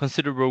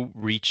considerable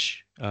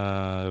reach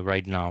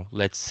right now.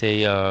 Let's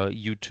say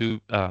YouTube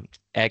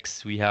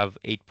X, we have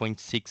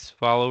 8.6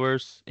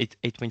 followers,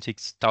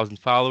 8.6 thousand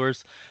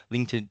followers,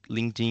 LinkedIn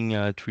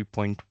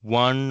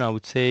 3.1, I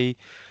would say,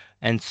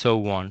 and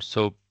so on.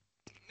 So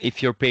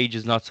if your page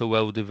is not so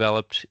well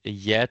developed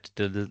yet,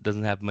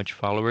 doesn't have much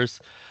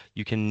followers,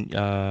 you can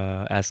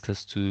ask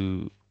us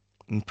to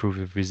improve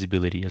your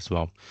visibility as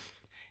well.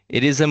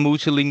 It is a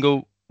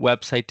multilingual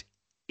website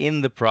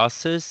in the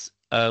process.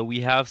 We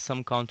have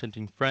some content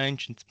in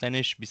French and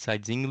Spanish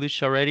besides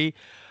English already,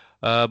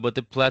 but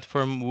the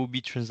platform will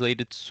be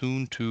translated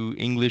soon to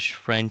English,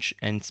 French,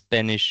 and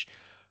Spanish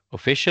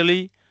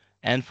officially.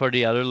 And for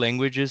the other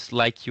languages,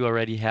 like you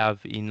already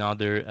have in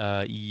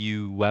other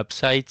EU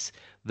websites,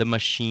 the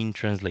machine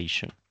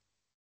translation,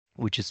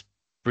 which is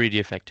pretty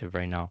effective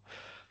right now.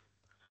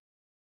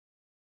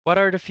 What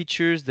are the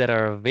features that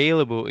are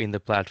available in the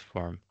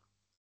platform?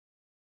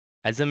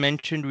 As I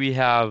mentioned, we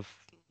have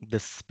the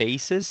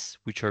spaces,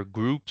 which are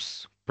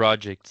groups,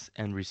 projects,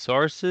 and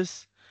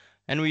resources.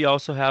 And we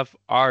also have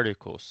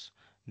articles.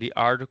 The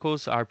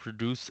articles are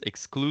produced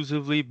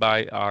exclusively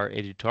by our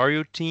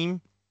editorial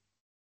team,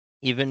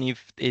 even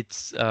if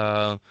it's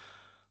an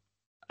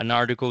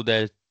article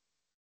that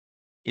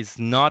is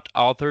not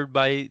authored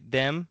by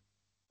them,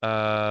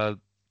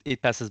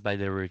 it passes by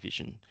their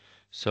revision.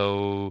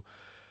 So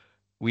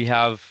we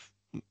have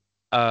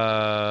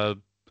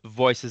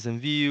voices in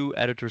view,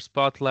 editor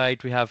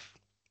spotlight. We have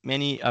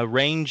a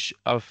range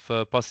of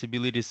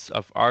possibilities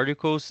of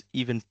articles,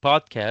 even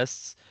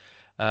podcasts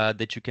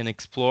that you can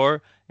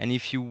explore. And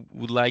if you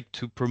would like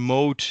to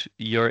promote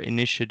your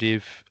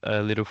initiative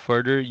a little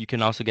further, you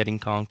can also get in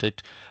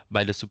contact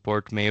by the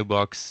support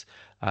mailbox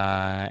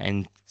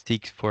and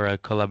seek for a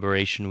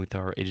collaboration with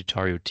our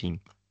editorial team.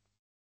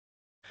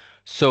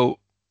 So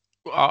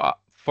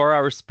for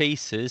our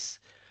spaces,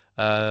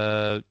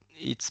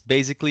 it's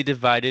basically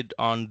divided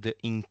on the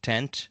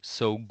intent.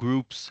 So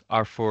groups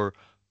are for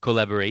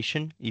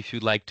collaboration. If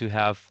you'd like to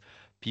have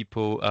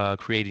people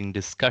creating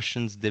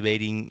discussions,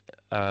 debating,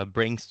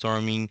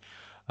 brainstorming,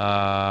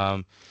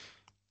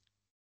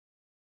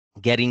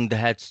 getting the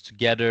heads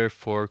together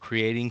for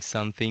creating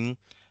something.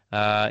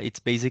 It's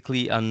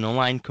basically an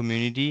online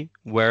community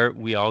where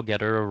we all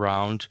gather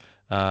around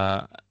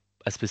a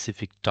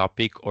specific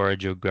topic or a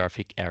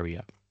geographic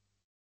area.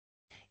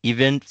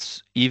 Even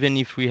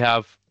if we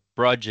have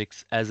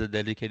projects as a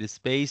dedicated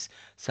space,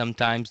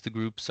 sometimes the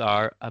groups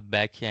are a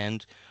back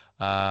end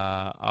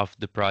of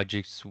the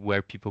projects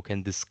where people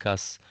can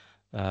discuss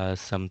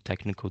some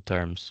technical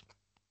terms.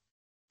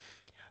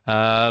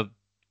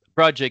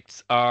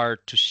 Projects are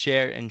to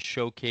share and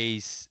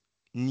showcase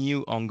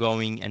new,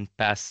 ongoing, and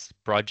past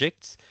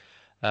projects.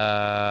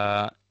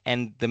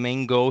 And the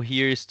main goal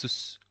here is to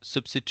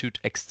substitute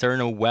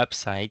external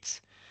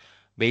websites.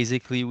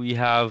 Basically, we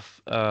have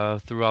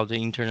throughout the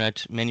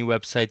internet many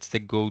websites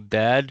that go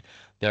dead.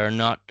 They are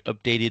not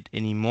updated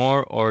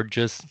anymore, or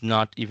just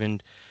not even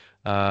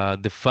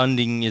the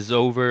funding is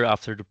over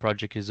after the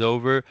project is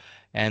over,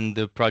 and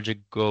the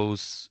project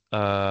goes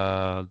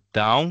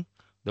down.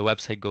 The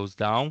website goes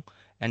down.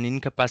 And in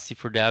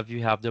Capacity4dev,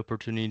 you have the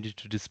opportunity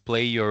to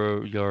display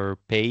your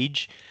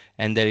page,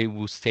 and that it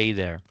will stay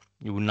there.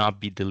 It will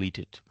not be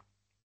deleted.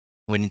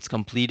 When it's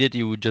completed,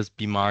 it will just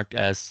be marked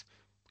as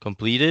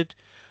completed,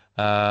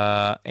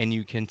 and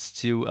you can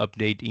still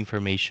update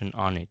information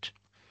on it.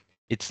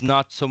 It's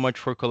not so much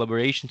for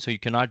collaboration, so you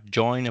cannot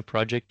join a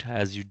project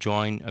as you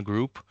join a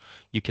group.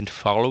 You can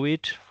follow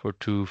it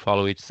to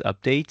follow its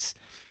updates,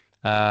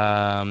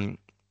 and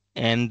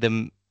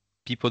the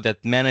people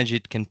that manage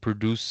it can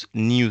produce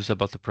news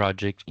about the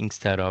project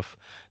instead of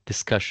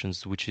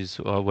discussions, which is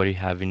what you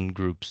have in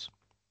groups.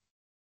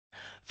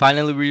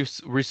 Finally,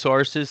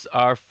 resources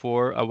are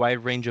for a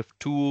wide range of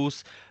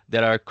tools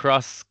that are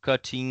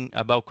cross-cutting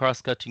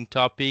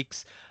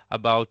topics,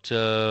 about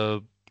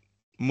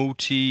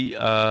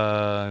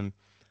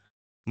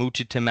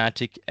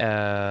multi-thematic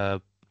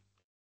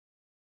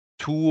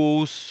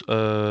tools,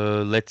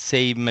 let's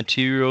say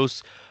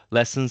materials,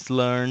 lessons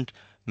learned,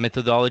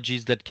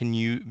 methodologies that can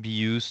be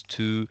used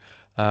to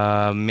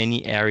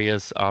many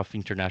areas of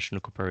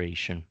international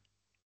cooperation.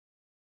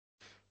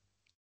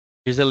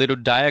 Here's a little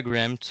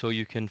diagram so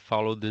you can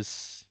follow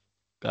this,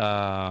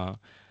 our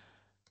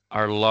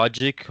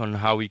logic on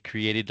how we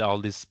created all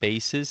these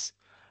spaces.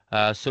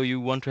 So you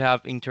want to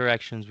have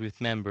interactions with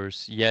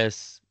members.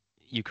 Yes,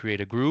 you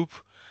create a group.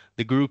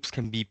 The groups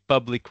can be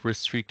public,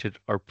 restricted,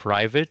 or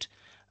private.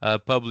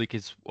 Public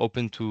is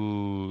open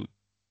to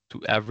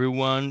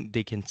everyone.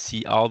 They can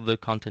see all the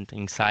content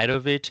inside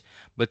of it,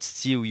 but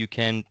still you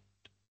can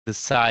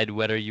decide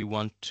whether you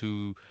want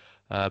to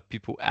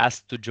people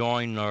ask to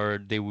join or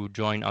they will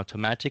join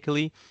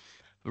automatically.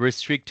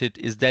 Restricted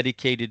is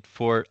dedicated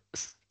for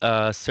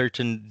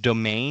certain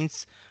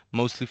domains,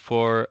 mostly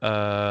for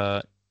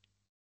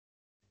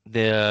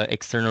the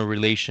external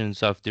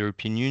relations of the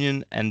European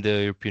Union and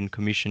the European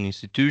Commission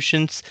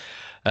institutions,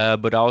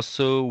 but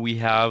also we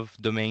have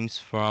domains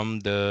from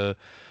the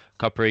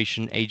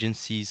cooperation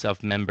agencies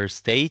of member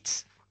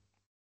states.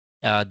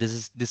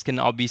 This can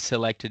all be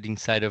selected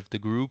inside of the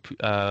group,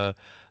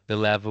 the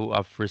level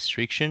of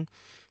restriction,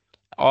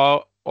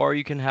 or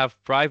you can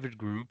have private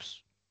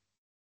groups,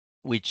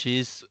 which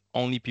is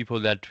only people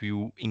that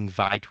you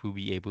invite will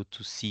be able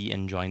to see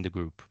and join the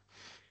group.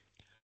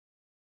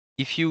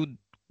 If you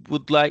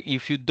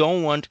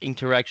don't want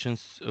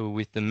interactions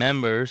with the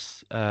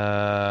members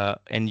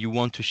and you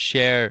want to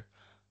share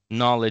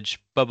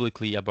knowledge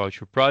publicly about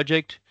your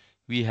project,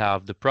 we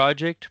have the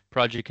project.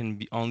 Project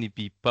can only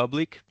be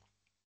public.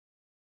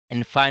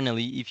 And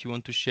finally, if you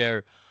want to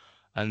share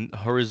a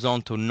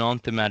horizontal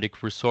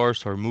non-thematic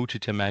resource or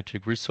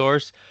multi-thematic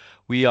resource,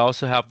 we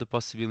also have the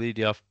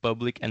possibility of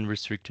public and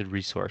restricted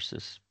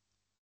resources.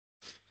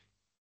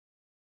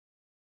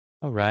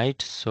 All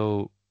right,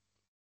 so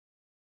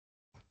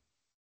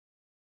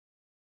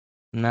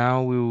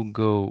now we will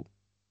go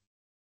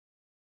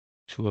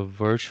to a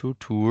virtual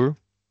tour.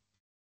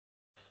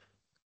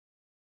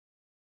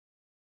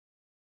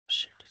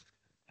 Share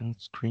the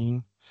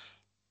screen.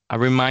 A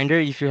reminder,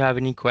 if you have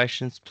any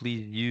questions,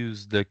 please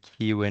use the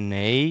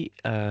Q&A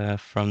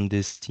from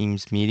this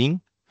Teams meeting.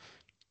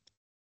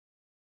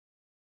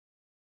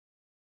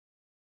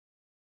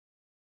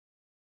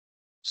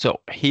 So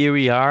here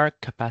we are,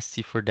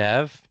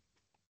 Capacity4dev.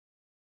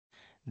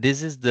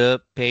 This is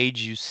the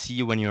page you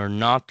see when you're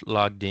not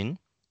logged in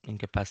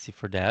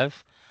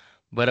Capacity4dev.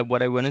 But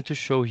what I wanted to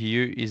show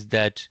here is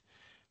that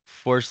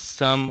for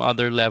some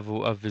other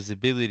level of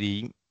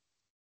visibility,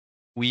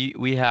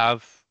 we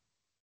have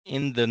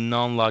in the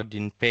non-logged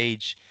in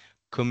page,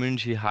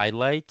 community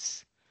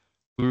highlights,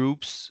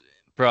 groups,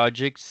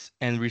 projects,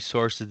 and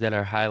resources that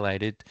are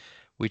highlighted,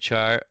 which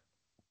are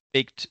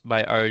picked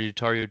by our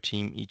editorial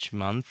team each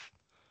month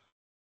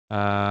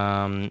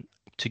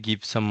to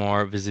give some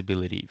more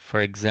visibility.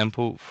 For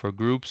example, for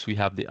groups, we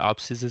have the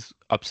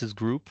OPSIS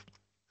group,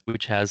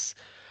 which has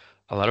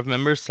a lot of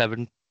members,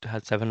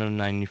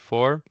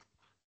 794.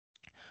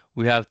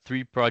 We have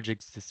 3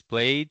 projects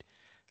displayed.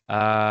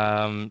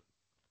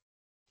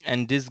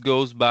 And this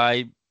goes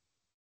by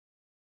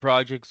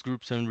projects,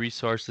 groups, and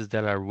resources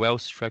that are well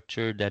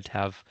structured, that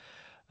have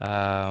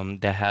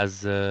that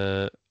has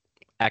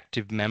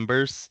active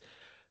members.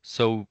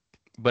 So,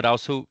 but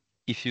also,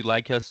 if you'd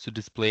like us to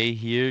display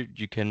here,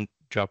 you can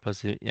drop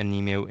us an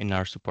email in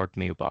our support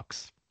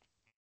mailbox.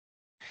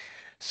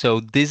 So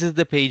this is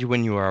the page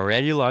when you are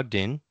already logged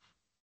in.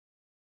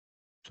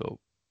 So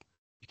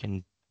you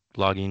can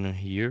log in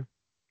here.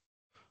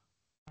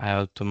 I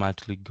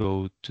automatically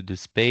go to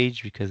this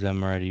page because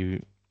I'm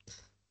already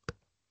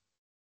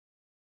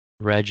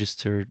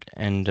registered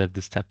and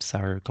the steps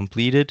are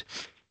completed.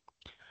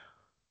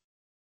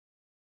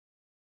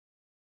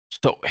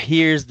 So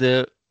here's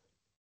the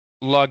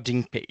logged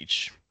in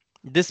page.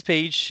 This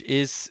page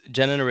is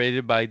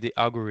generated by the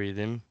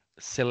algorithm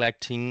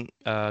selecting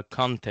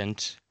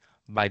content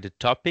by the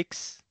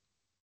topics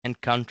and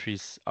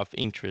countries of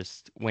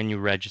interest when you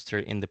register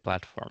in the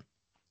platform.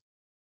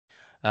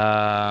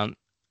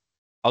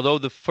 Although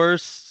the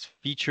first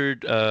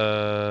featured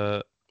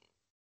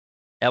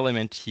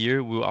element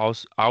here will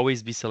also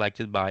always be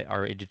selected by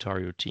our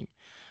editorial team,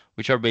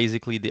 which are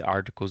basically the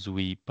articles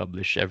we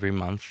publish every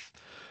month,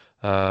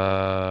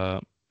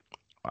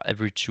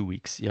 every 2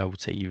 weeks, yeah, I would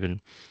say even.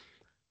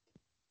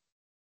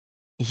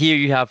 Here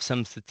you have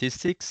some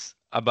statistics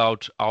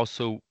about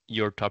also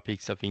your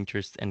topics of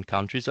interest and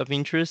countries of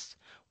interest,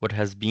 what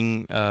has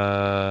been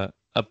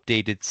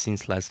updated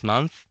since last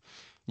month.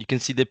 You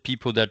can see the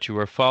people that you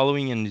are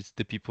following and it's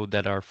the people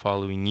that are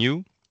following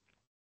you.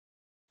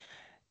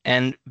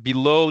 And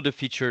below the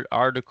featured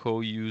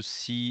article, you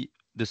see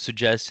the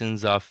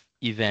suggestions of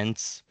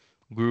events,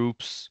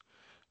 groups,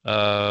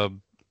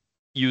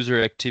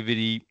 user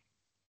activity,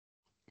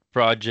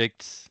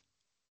 projects,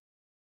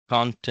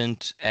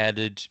 content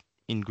added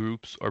in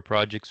groups or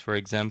projects, for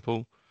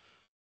example,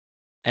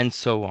 and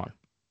so on.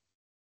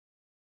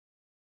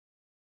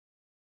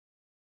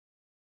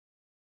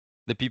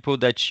 The people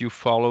that you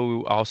follow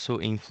will also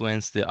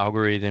influence the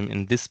algorithm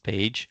in this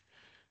page.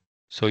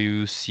 So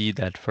you see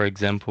that, for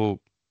example,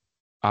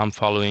 I'm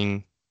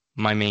following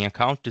my main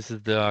account. This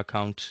is the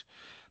account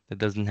that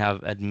doesn't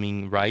have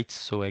admin rights,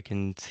 so I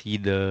can see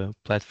the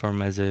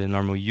platform as a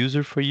normal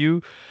user for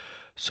you.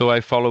 So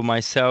I follow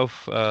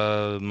myself,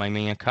 my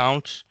main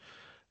account.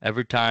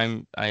 Every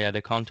time I add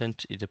a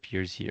content, it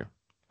appears here.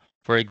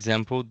 For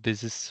example,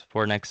 this is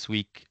for next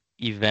week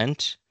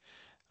event,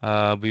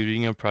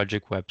 building a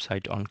project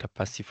website on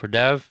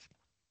Capacity4dev.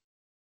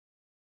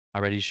 I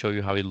already show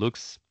you how it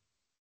looks.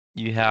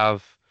 You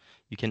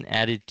can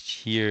add it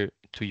here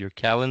to your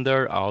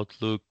calendar,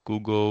 Outlook,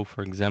 Google,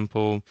 for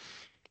example.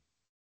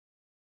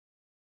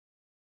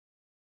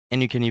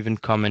 And you can even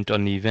comment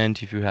on the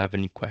event if you have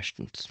any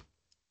questions.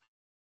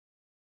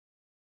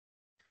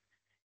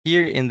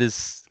 Here in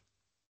this,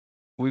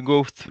 we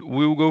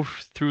will go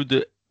through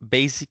the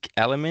basic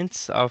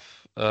elements of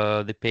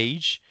the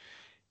page.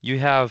 You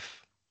have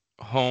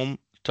home,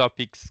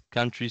 topics,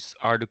 countries,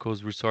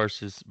 articles,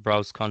 resources,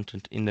 browse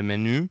content in the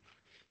menu.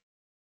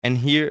 And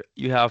here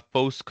you have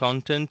post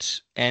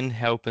content and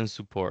help and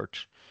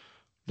support.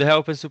 The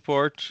help and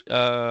support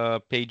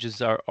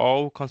pages are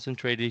all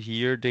concentrated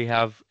here. They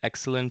have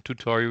excellent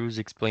tutorials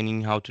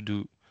explaining how to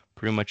do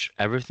pretty much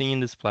everything in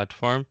this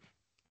platform.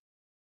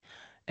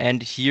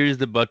 And here is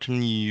the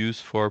button you use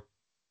for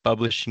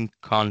publishing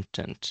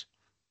content.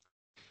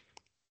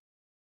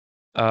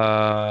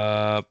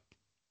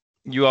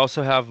 You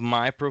also have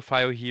my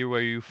profile here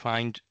where you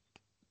find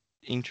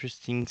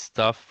interesting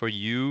stuff for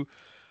you.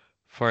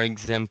 For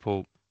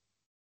example,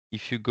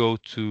 if you go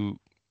to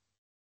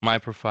my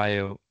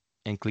profile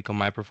and click on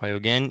my profile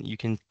again, you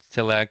can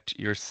select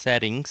your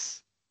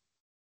settings.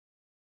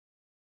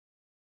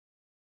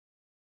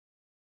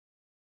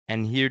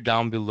 And here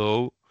down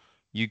below,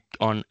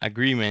 on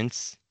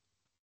agreements,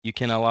 you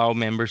can allow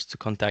members to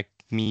contact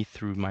me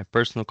through my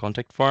personal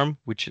contact form,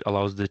 which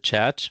allows the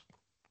chat.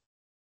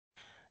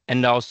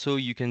 And also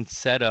you can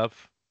set up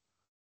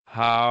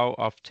how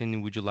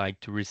often would you like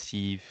to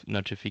receive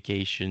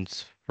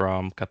notifications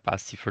from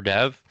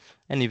Capacity4dev,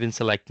 and even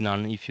select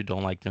none if you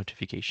don't like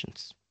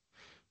notifications.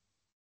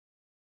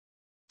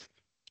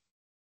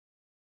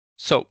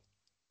 So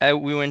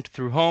we went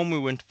through home, we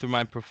went through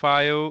my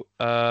profile.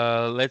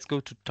 Let's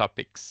go to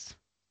topics.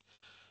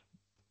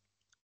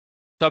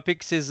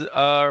 Topics is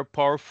our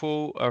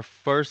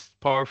first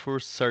powerful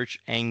search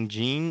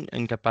engine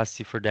in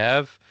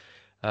Capacity4dev.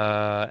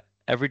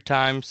 Every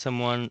time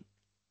someone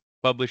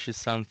publishes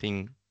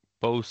something,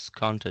 posts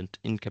content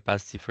in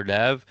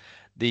Capacity4dev,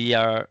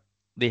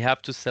 they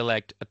have to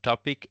select a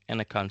topic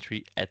and a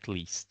country at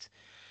least.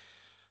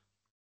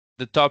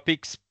 The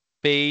topics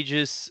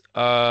pages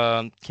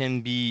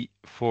can be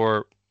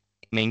for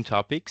main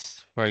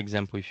topics. For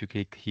example, if you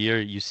click here,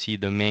 you see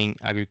the main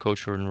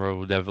agriculture and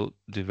rural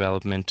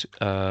development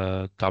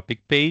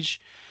topic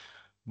page,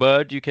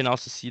 but you can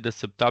also see the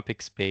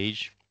subtopics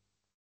page,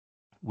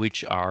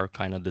 which are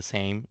kind of the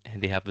same,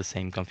 and they have the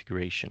same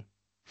configuration.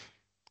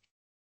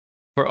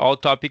 For all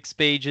topics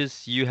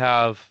pages, you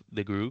have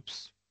the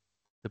groups,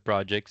 the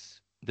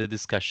projects, the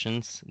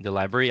discussions, the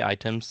library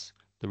items,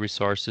 the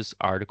resources,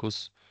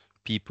 articles,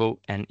 people,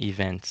 and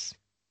events.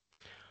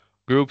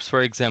 Groups,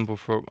 for example,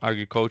 for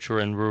agriculture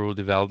and rural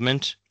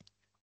development,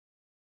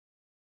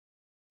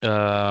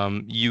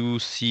 you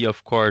see,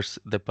 of course,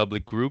 the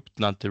public group,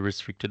 not the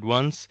restricted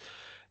ones,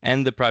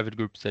 and the private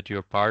groups that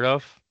you're part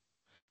of.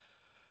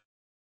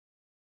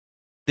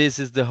 This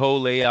is the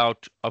whole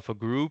layout of a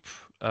group.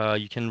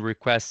 You can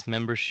request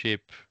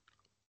membership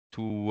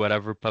to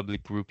whatever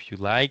public group you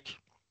like.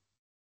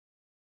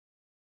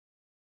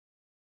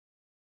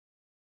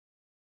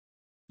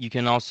 You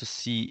can also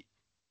see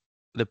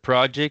the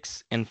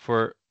projects, and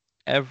for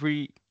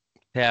every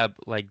tab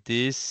like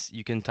this,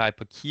 you can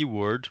type a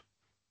keyword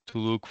to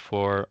look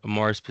for a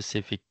more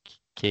specific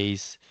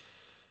case.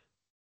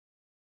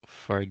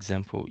 For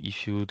example,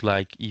 if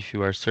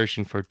you are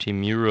searching for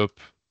Team Europe,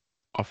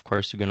 of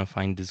course, you're going to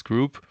find this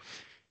group.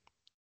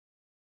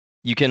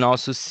 You can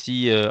also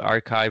see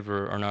archive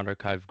or not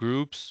archive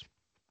groups.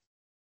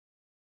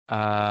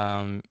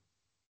 Let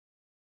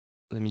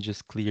me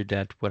just clear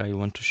that, what I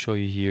want to show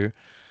you here.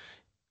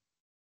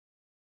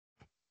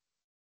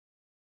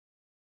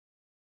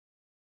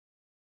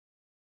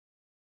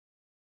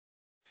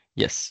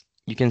 Yes,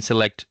 you can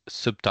select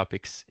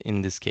subtopics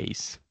in this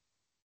case.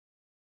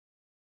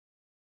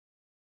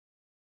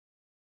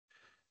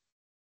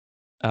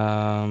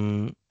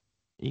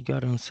 It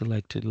got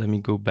unselected. Let me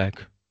go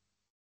back.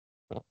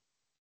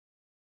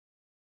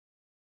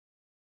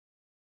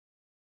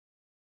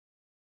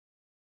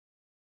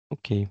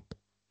 Okay.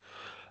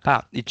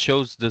 It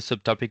shows the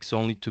subtopics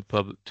only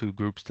to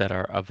groups that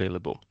are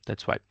available.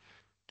 That's why.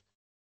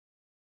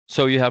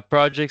 So you have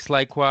projects,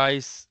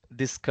 likewise,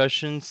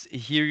 discussions.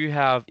 Here you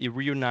have, it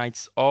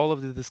reunites all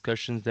of the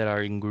discussions that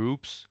are in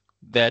groups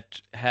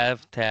that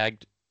have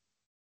tagged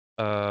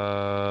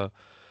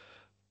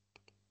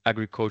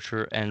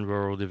agriculture and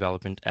rural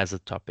development as a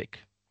topic.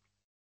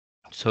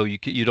 So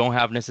you don't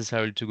have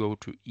necessarily to go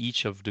to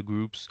each of the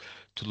groups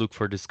to look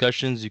for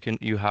discussions.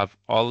 You have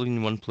all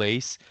in one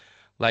place.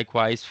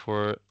 Likewise,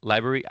 for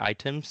library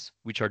items,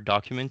 which are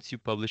documents you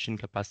publish in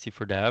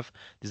Capacity4dev,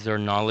 these are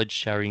knowledge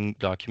sharing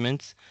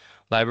documents.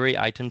 Library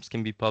items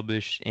can be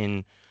published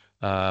in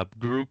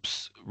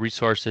groups,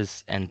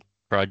 resources, and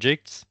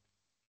projects.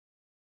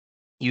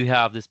 You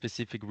have the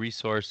specific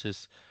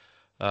resources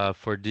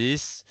for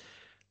these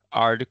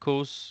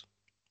articles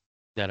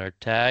that are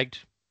tagged.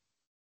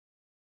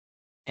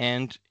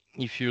 And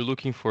if you're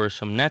looking for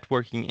some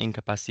networking in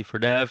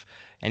Capacity4dev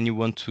and you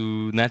want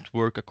to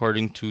network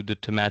according to the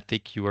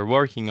thematic you are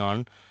working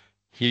on,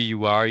 here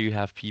you are, you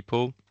have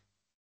people.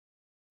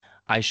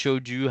 I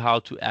showed you how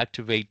to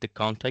activate the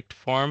contact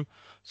form.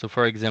 So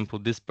for example,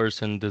 this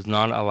person does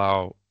not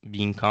allow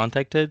being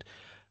contacted.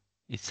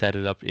 He set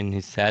it up in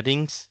his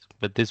settings,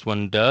 but this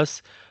one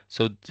does.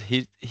 So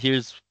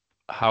here's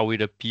how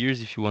it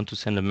appears if you want to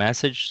send a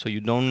message. So you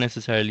don't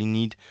necessarily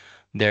need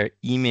their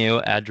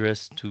email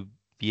address to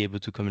be able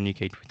to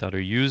communicate with other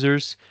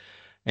users.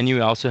 And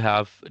you also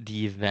have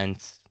the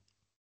events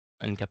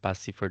in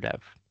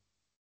Capacity4dev.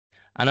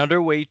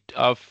 Another way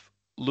of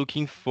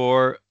looking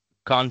for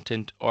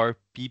content or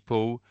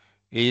people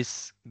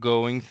is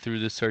going through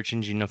the search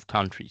engine of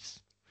countries.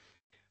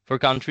 For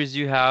countries,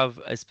 you have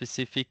a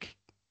specific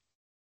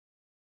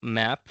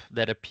map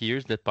that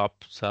appears, that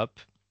pops up,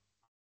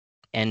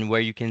 and where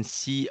you can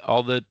see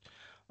all the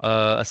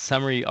a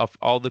summary of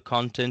all the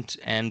content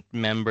and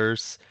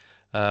members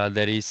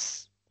that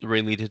is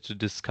related to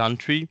this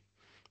country.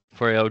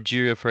 For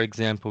Algeria, for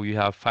example, you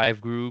have 5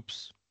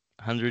 groups,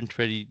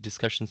 120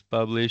 discussions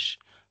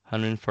published,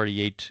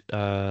 148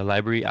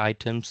 library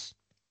items.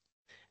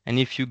 And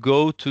if you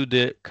go to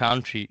the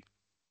country,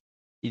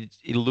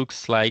 it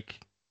looks like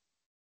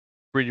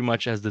pretty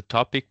much as the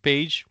topic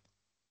page.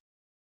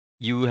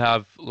 You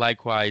have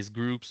likewise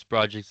groups,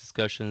 projects,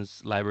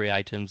 discussions, library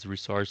items,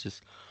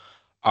 resources,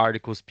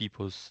 articles,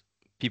 people,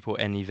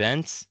 and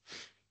events.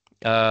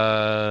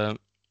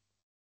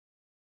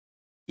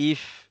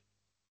 If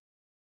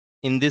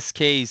in this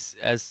case,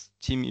 as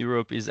Team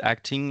Europe is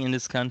acting in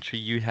this country,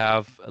 you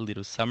have a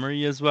little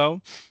summary as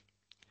well.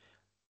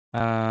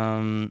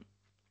 And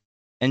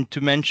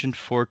to mention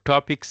for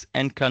topics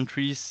and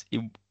countries,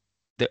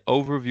 the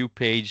overview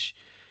page,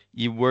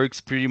 it works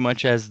pretty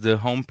much as the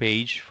home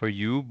page for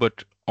you,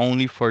 but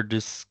only for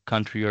this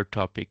country or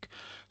topic.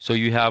 So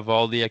you have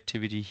all the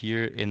activity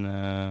here in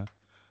a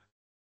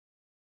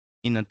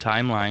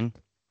timeline,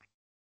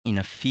 in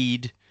a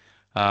feed,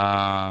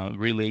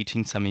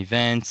 relating some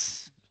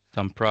events,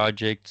 some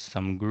projects,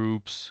 some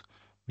groups,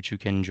 which you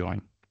can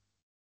join.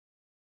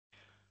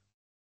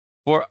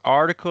 For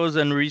articles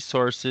and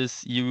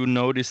resources, you will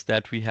notice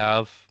that we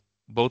have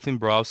both in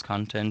browse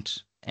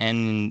content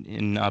and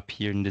in up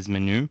here in this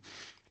menu.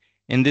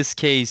 In this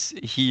case,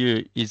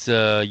 here is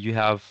you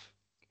have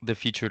the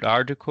featured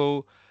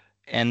article,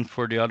 and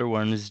for the other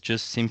one is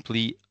just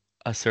simply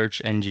a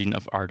search engine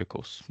of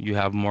articles. You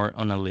have more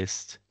on a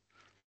list.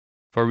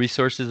 For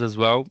resources as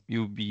well,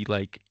 you'll be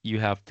like, you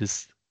have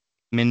this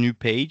menu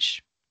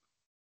page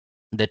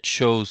that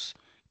shows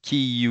key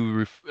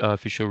EU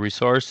official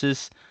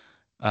resources,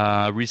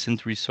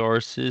 recent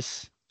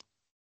resources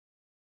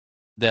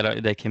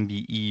that can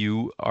be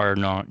EU or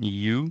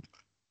non-EU.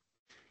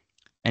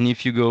 And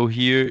if you go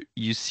here,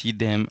 you see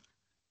them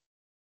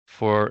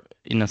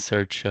in a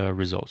search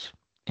results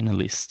in a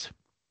list.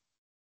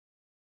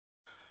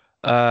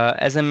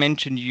 As I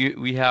mentioned,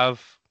 we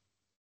have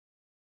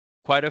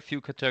quite a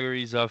few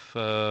categories of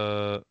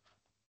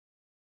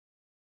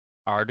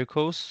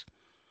articles.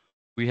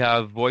 We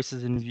have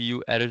voices in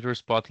view, editor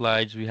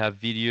spotlights, we have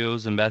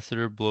videos,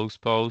 ambassador, blogs,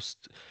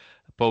 posts,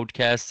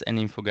 podcasts, and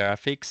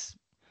infographics.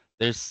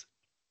 There's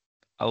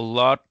a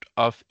lot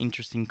of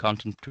interesting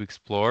content to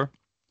explore.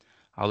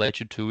 I'll let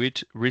you to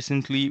it.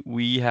 Recently,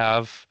 we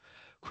have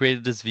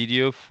created this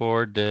video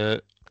for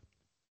the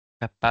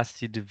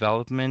Capacity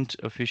Development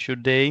Official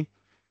Day.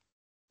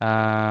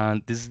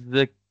 This is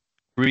the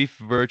brief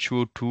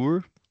virtual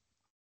tour.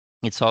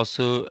 It's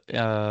also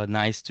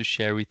nice to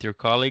share with your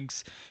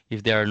colleagues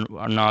if they are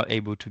not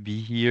able to be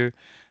here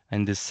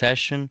in this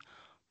session.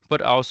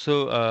 But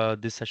also,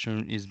 this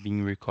session is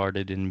being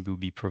recorded and will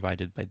be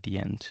provided by the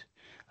end,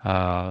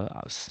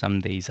 some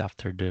days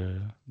after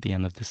the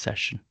end of the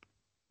session.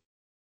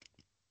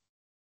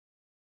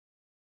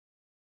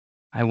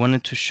 I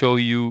wanted to show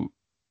you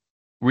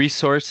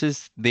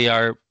resources. They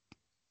are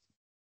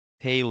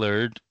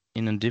tailored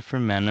in a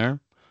different manner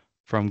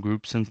from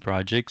groups and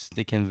projects.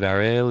 They can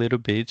vary a little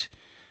bit.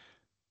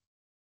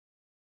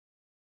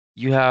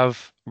 You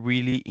have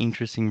really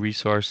interesting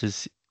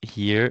resources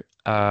here,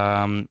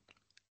 and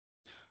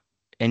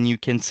you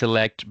can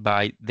select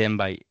by,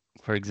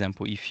 for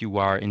example, if you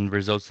are in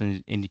results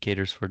and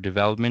indicators for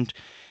development,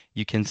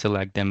 you can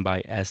select them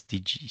by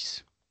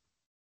SDGs.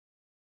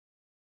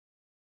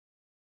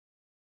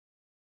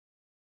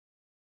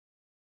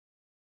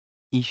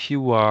 If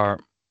you are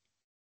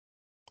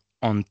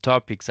on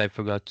topics, I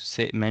forgot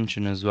to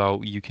mention as well,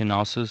 you can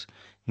also,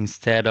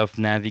 instead of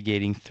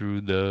navigating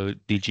through the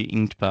DG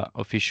INTPA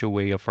official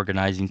way of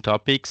organizing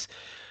topics,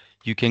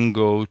 you can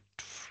go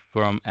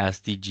from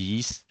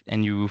SDGs,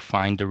 and you will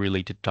find the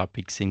related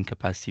topics in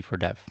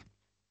Capacity4dev.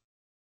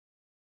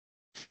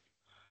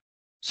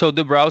 So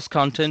the Browse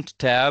Content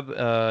tab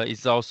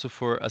is also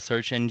for a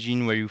search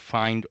engine where you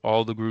find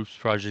all the groups,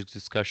 projects,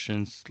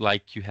 discussions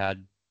like you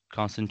had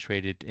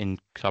concentrated in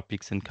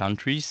topics and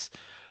countries.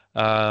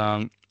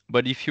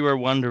 But if you are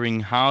wondering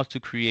how to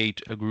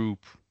create a group,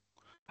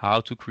 how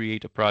to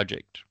create a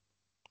project,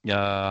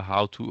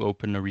 how to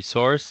open a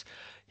resource,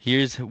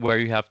 here's where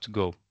you have to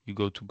go. You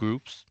go to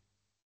groups,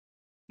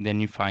 then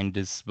you find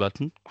this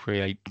button,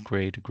 create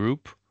a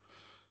group.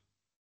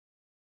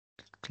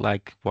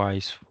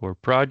 Likewise for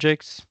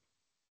projects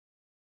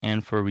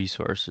and for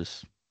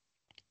resources.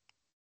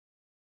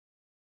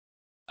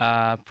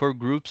 For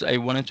groups, I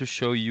wanted to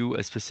show you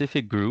a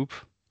specific group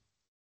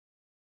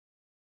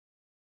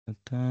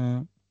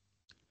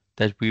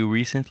that we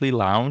recently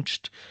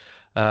launched.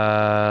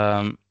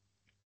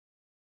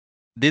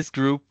 This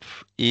group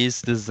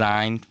is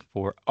designed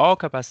for all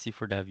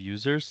Capacity4dev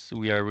users.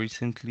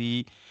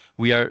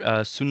 We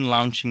are soon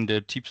launching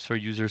the Tips for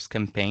Users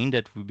campaign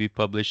that will be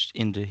published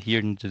here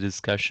in the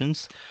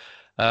discussions.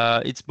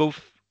 It's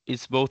both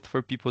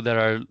for people that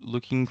are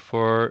looking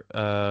for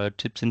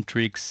tips and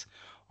tricks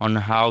on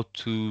how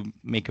to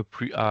make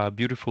a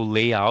beautiful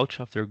layout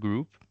of their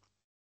group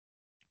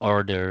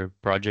or their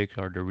project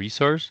or the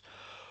resource,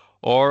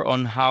 or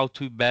on how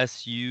to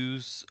best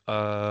use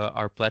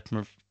our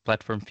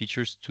platform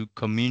features to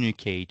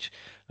communicate,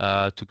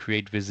 to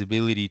create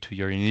visibility to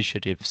your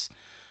initiatives.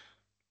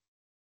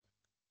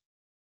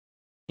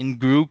 In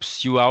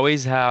groups, you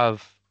always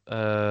have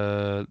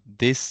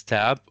this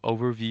tab,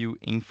 Overview,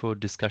 Info,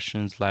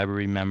 Discussions,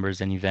 Library,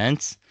 Members, and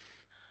Events.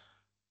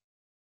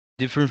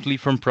 Differently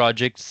from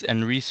projects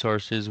and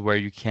resources where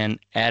you can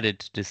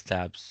edit these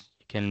tabs.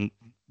 You can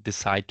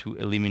decide to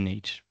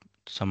eliminate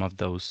some of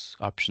those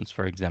options,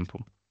 for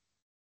example.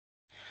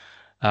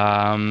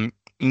 In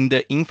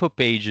the info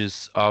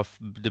pages of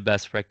the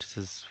best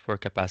practices for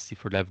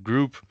Capacity4dev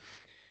group,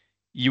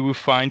 you will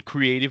find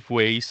creative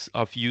ways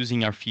of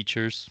using our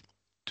features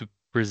to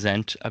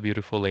present a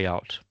beautiful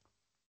layout.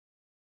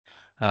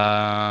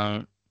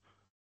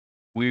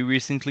 We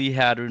recently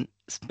had a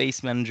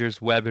Space Managers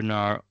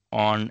webinar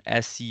on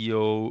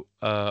SEO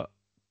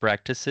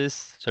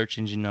practices, search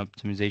engine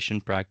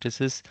optimization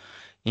practices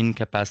in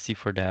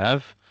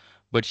Capacity4dev.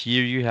 But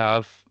here you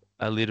have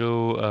a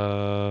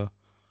little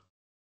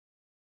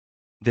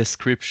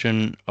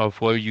description of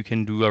what you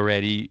can do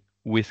already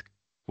with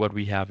what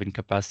we have in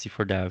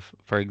Capacity4dev.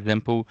 For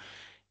example,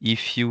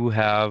 if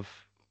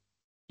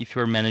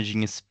you're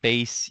managing a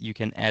space, you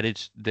can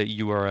edit the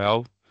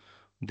URL,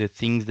 the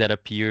things that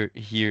appear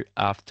here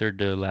after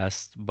the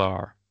last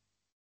bar.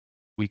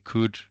 We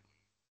could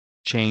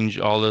change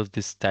all of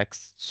this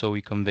text so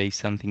we convey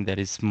something that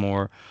is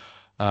more,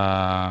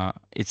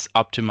 it's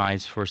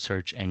optimized for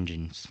search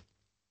engines.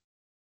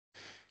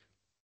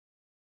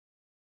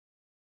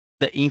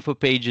 The info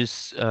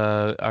pages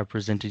are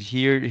presented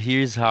here.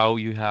 Here's how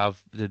you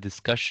have the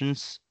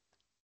discussions.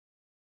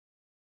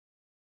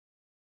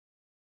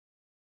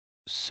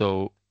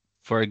 So,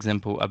 for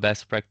example, a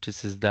best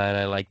practices that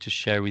I like to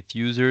share with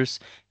users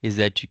is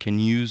that you can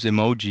use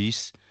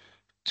emojis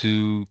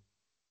to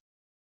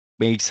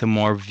make some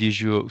more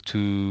visual,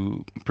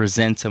 to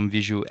present some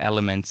visual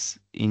elements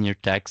in your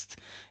text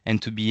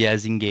and to be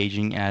as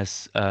engaging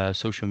as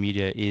social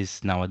media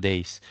is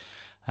nowadays.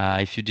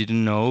 If you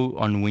didn't know,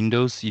 on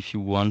Windows, if you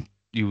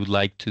would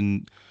like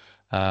to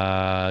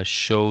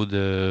show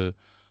the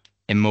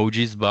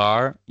emojis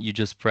bar, you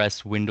just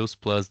press Windows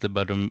plus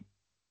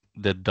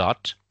the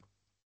dot.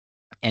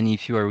 And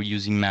if you are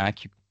using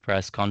Mac, you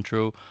press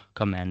Control,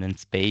 Command, and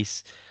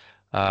Space.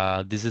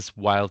 This is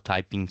while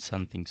typing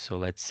something. So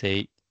let's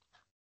say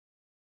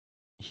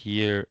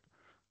here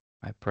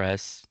I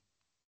press,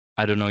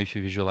 I don't know if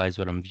you visualize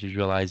what I'm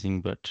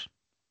visualizing, but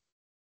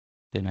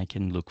then I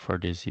can look for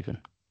this even.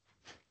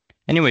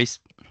 Anyways,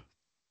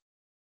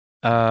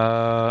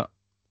 last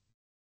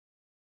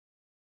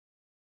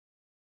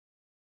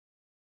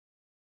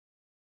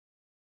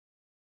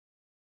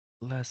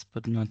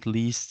but not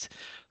least,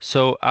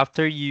 so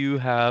after you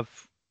have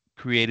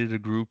created a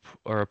group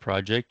or a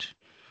project,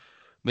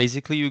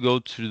 basically you go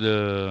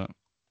to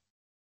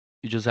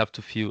you just have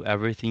to fill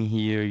everything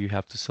here. You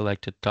have to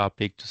select a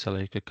topic, to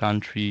select a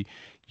country.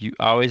 You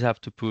always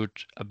have to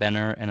put a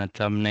banner and a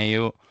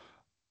thumbnail.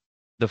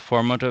 The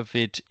format of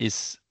it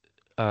is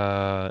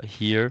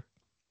here.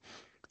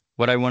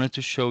 What I wanted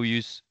to show you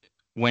is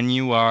when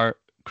you are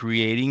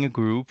creating a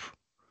group,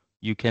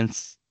 you can,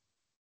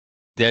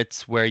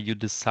 that's where you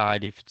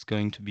decide if it's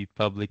going to be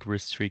public,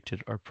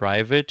 restricted, or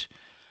private.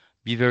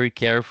 Be very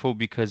careful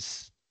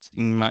because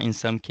in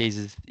some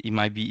cases it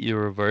might be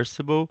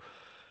irreversible.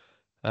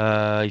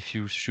 If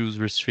you choose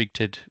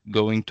restricted,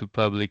 going to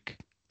public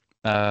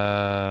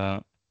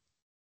might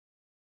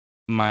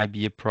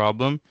be a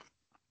problem,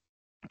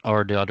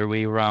 or the other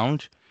way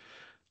around.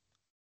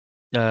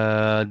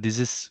 This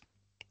is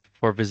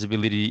for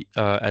visibility,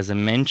 as I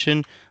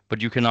mentioned,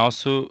 but you can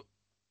also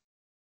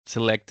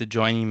select the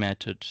joining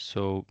method.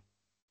 So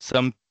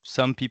some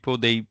people,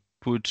 they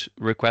put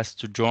requests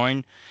to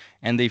join,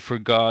 and they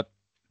forget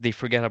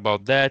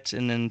about that,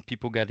 and then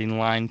people get in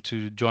line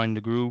to join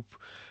the group,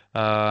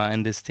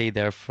 and they stay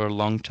there for a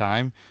long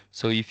time.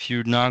 So if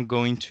you're not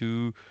going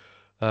to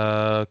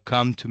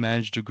come to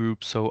manage the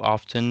group so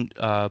often,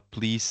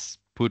 please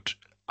put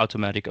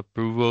automatic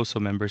approval so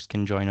members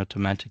can join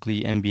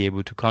automatically and be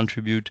able to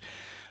contribute.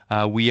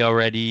 We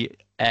already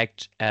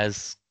act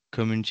as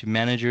community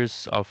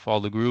managers of all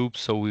the groups,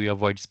 so we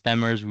avoid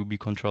spammers. We'll be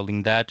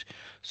controlling that,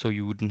 so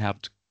you wouldn't have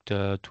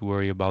to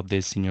worry about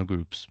this in your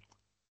groups.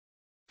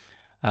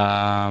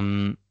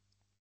 And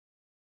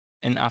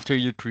after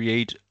you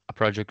create a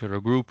project or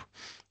a group,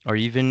 or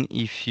even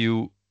if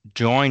you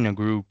join a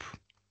group,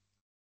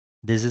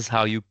 this is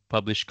how you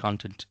publish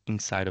content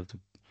inside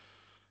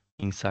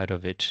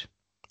of it.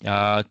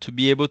 To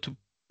be able to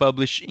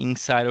publish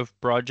inside of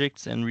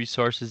projects and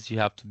resources, you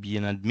have to be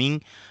an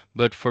admin,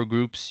 but for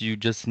groups, you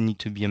just need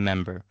to be a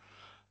member.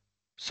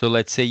 So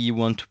let's say you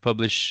want to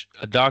publish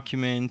a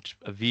document,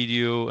 a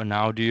video, an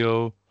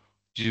audio.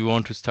 Do you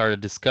want to start a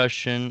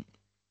discussion?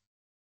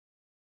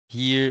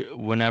 Here,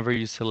 whenever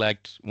you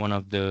select one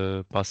of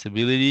the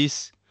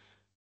possibilities,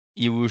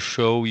 it will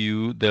show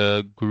you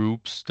the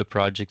groups, the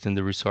projects, and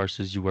the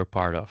resources you were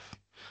part of.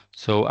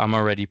 So I'm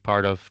already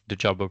part of the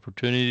job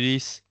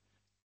opportunities.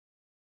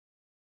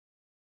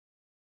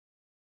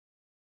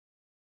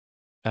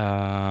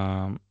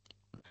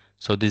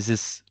 So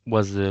this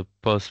was a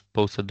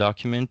posted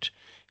document.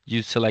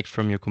 You select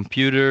from your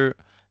computer,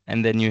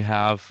 and then you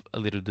have a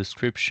little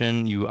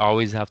description. You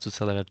always have to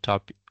select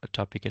a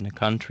topic in a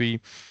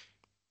country.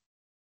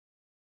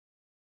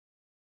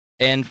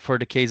 And for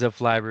the case of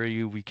library,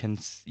 you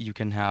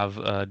can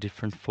have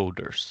different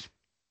folders.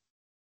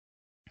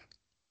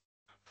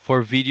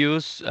 For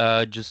videos,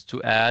 just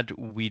to add,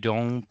 we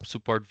don't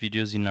support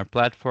videos in our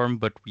platform,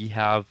 but we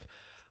have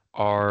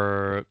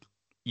our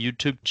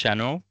YouTube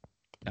channel,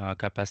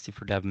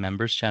 Capacity4dev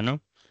members channel.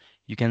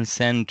 You can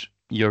send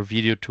your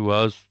video to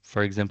us,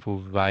 for example,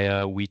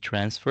 via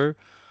WeTransfer,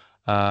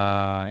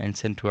 and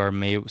send to our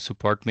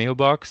support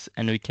mailbox,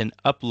 and we can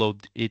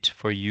upload it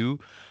for you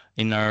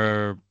in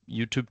our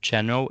YouTube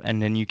channel,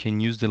 and then you can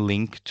use the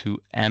link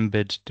to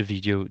embed the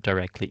video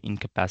directly in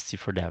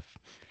Capacity4dev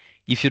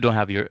if you don't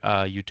have your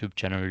YouTube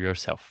channel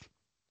yourself.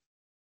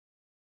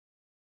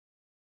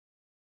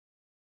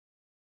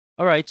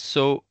 All right,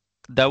 so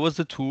that was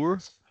the tour.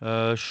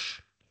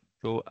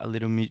 Show a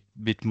little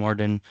bit more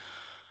than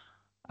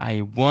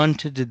I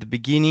wanted at the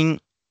beginning.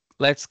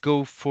 Let's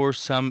go for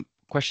some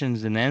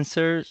questions and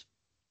answers.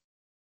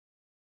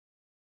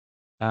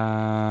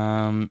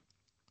 The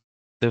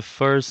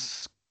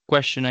first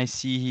question I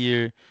see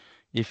here,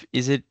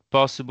 is it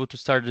possible to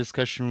start a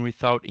discussion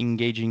without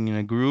engaging in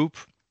a group?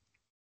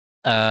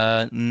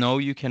 No,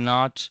 you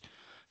cannot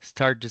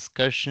start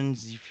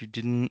discussions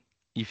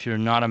if you're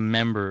not a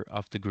member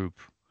of the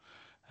group.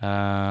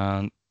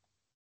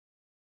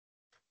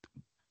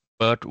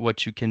 But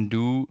what you can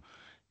do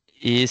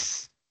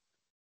is,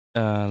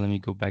 let me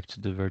go back to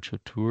the virtual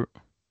tour.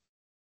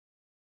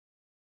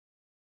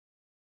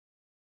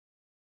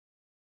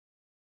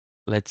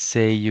 Let's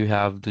say you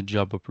have the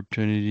job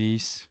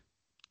opportunities.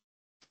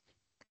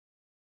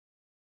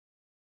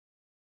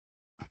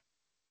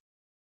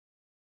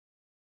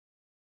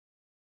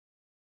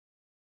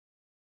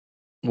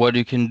 What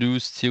you can do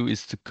still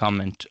is to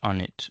comment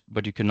on it,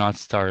 but you cannot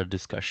start a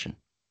discussion.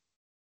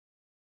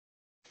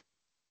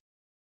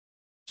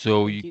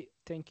 So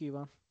thank you,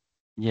 Ivan.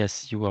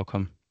 Yes, you're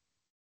welcome.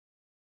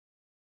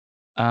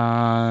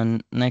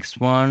 Next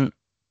one,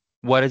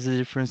 what is the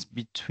difference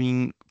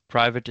between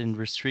private and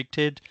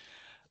restricted?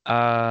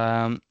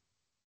 When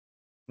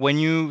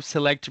you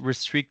select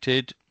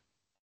restricted,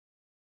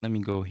 let me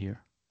go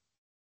here.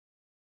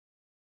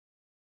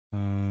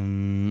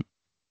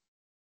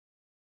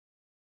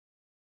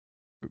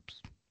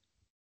 Oops.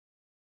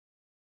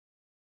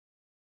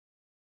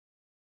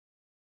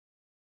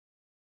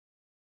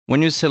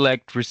 When you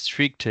select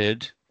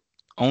restricted,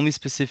 only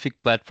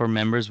specific platform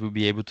members will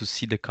be able to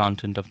see the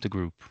content of the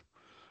group.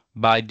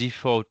 By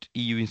default,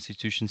 EU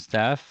institution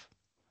staff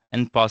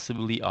and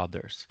possibly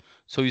others.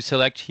 So you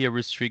select here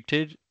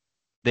restricted,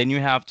 then you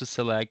have to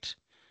select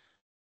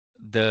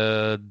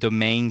the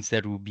domains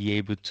that will be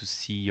able to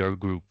see your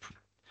group.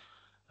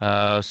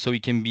 So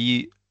it can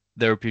be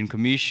the European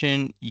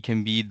Commission, it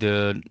can be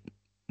the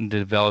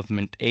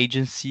development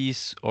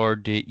agencies or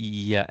the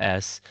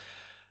EEAS.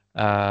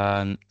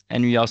 And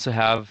we also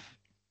have,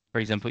 for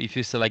example, if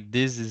you select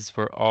this is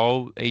for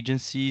all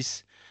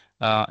agencies,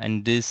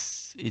 and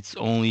this, it's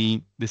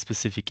only the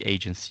specific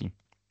agency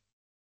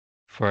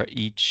for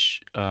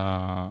each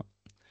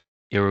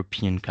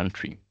European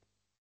country.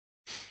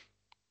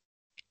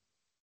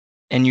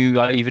 And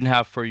you even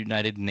have for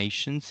United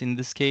Nations in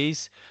this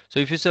case. So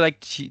if you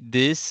select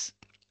this,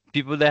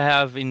 people that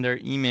have in their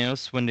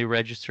emails when they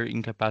register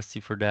in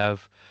Capacity4dev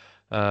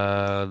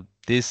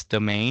this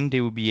domain, they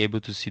will be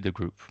able to see the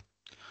group.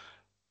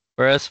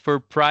 Whereas for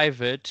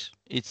private,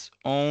 it's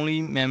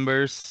only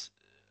members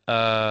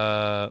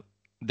that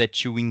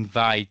you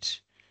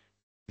invite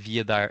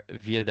via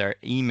their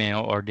email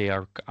or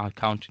their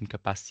account in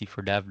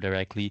Capacity4dev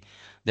directly,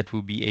 that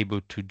will be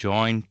able to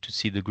join, to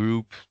see the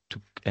group,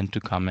 and to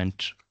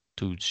comment,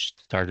 to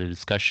start a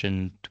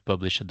discussion, to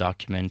publish a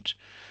document,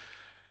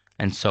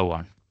 and so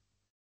on.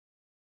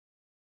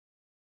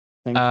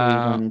 Thank you,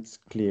 Ivan. It's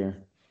clear.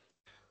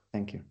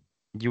 Thank you.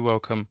 You're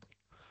welcome.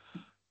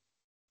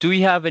 Do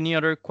we have any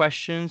other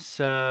questions?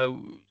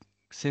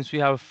 Since we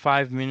have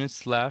 5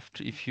 minutes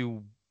left, if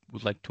you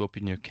would like to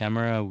open your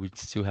camera, we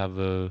still have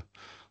the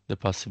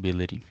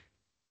possibility.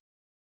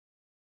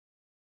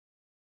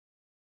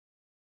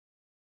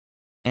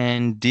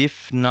 And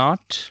if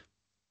not,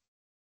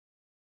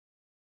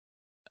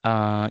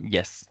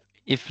 yes.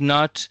 If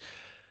not,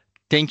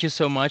 thank you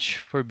so much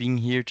for being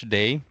here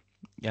today.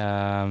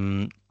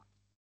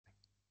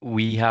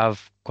 We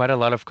have quite a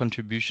lot of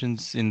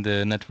contributions in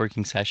the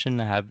networking session.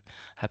 I'm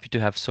happy to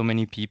have so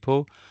many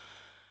people.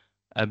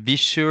 Be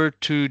sure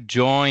to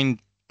join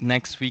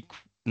next week's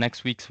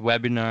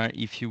webinar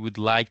if you would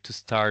like to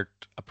start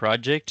a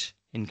project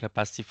in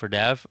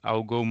Capacity4dev.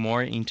 I'll go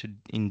more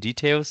in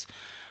details.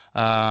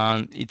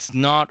 It's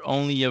not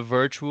only a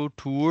virtual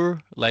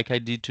tour like I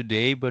did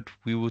today, but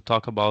we will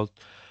talk about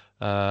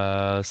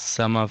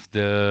some of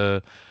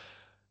the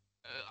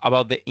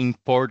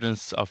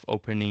importance of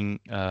opening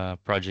a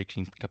project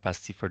in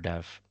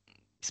Capacity4dev,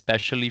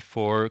 especially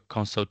for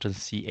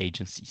consultancy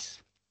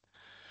agencies.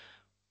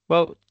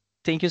 Well,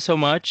 thank you so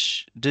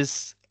much.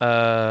 The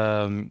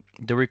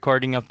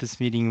recording of this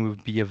meeting will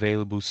be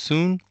available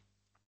soon,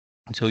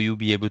 so you'll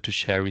be able to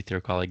share with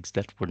your colleagues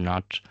that were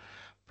not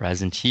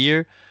present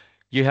here.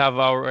 You have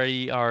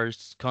already our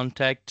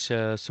contact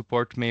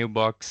support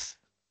mailbox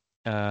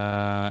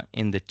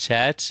in the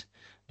chat.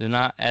 Do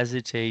not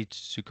hesitate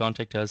to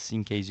contact us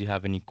in case you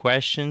have any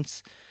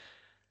questions.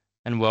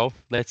 And well,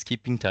 let's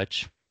keep in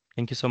touch.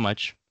 Thank you so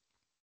much.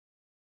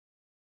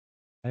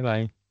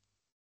 Bye-bye.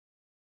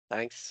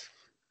 Thanks.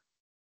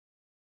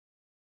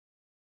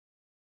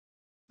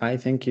 Bye,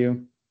 thank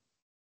you.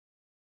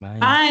 Bye.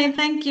 Bye,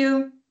 thank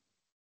you.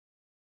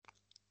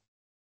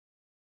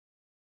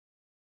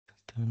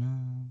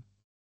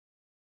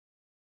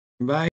 Bye.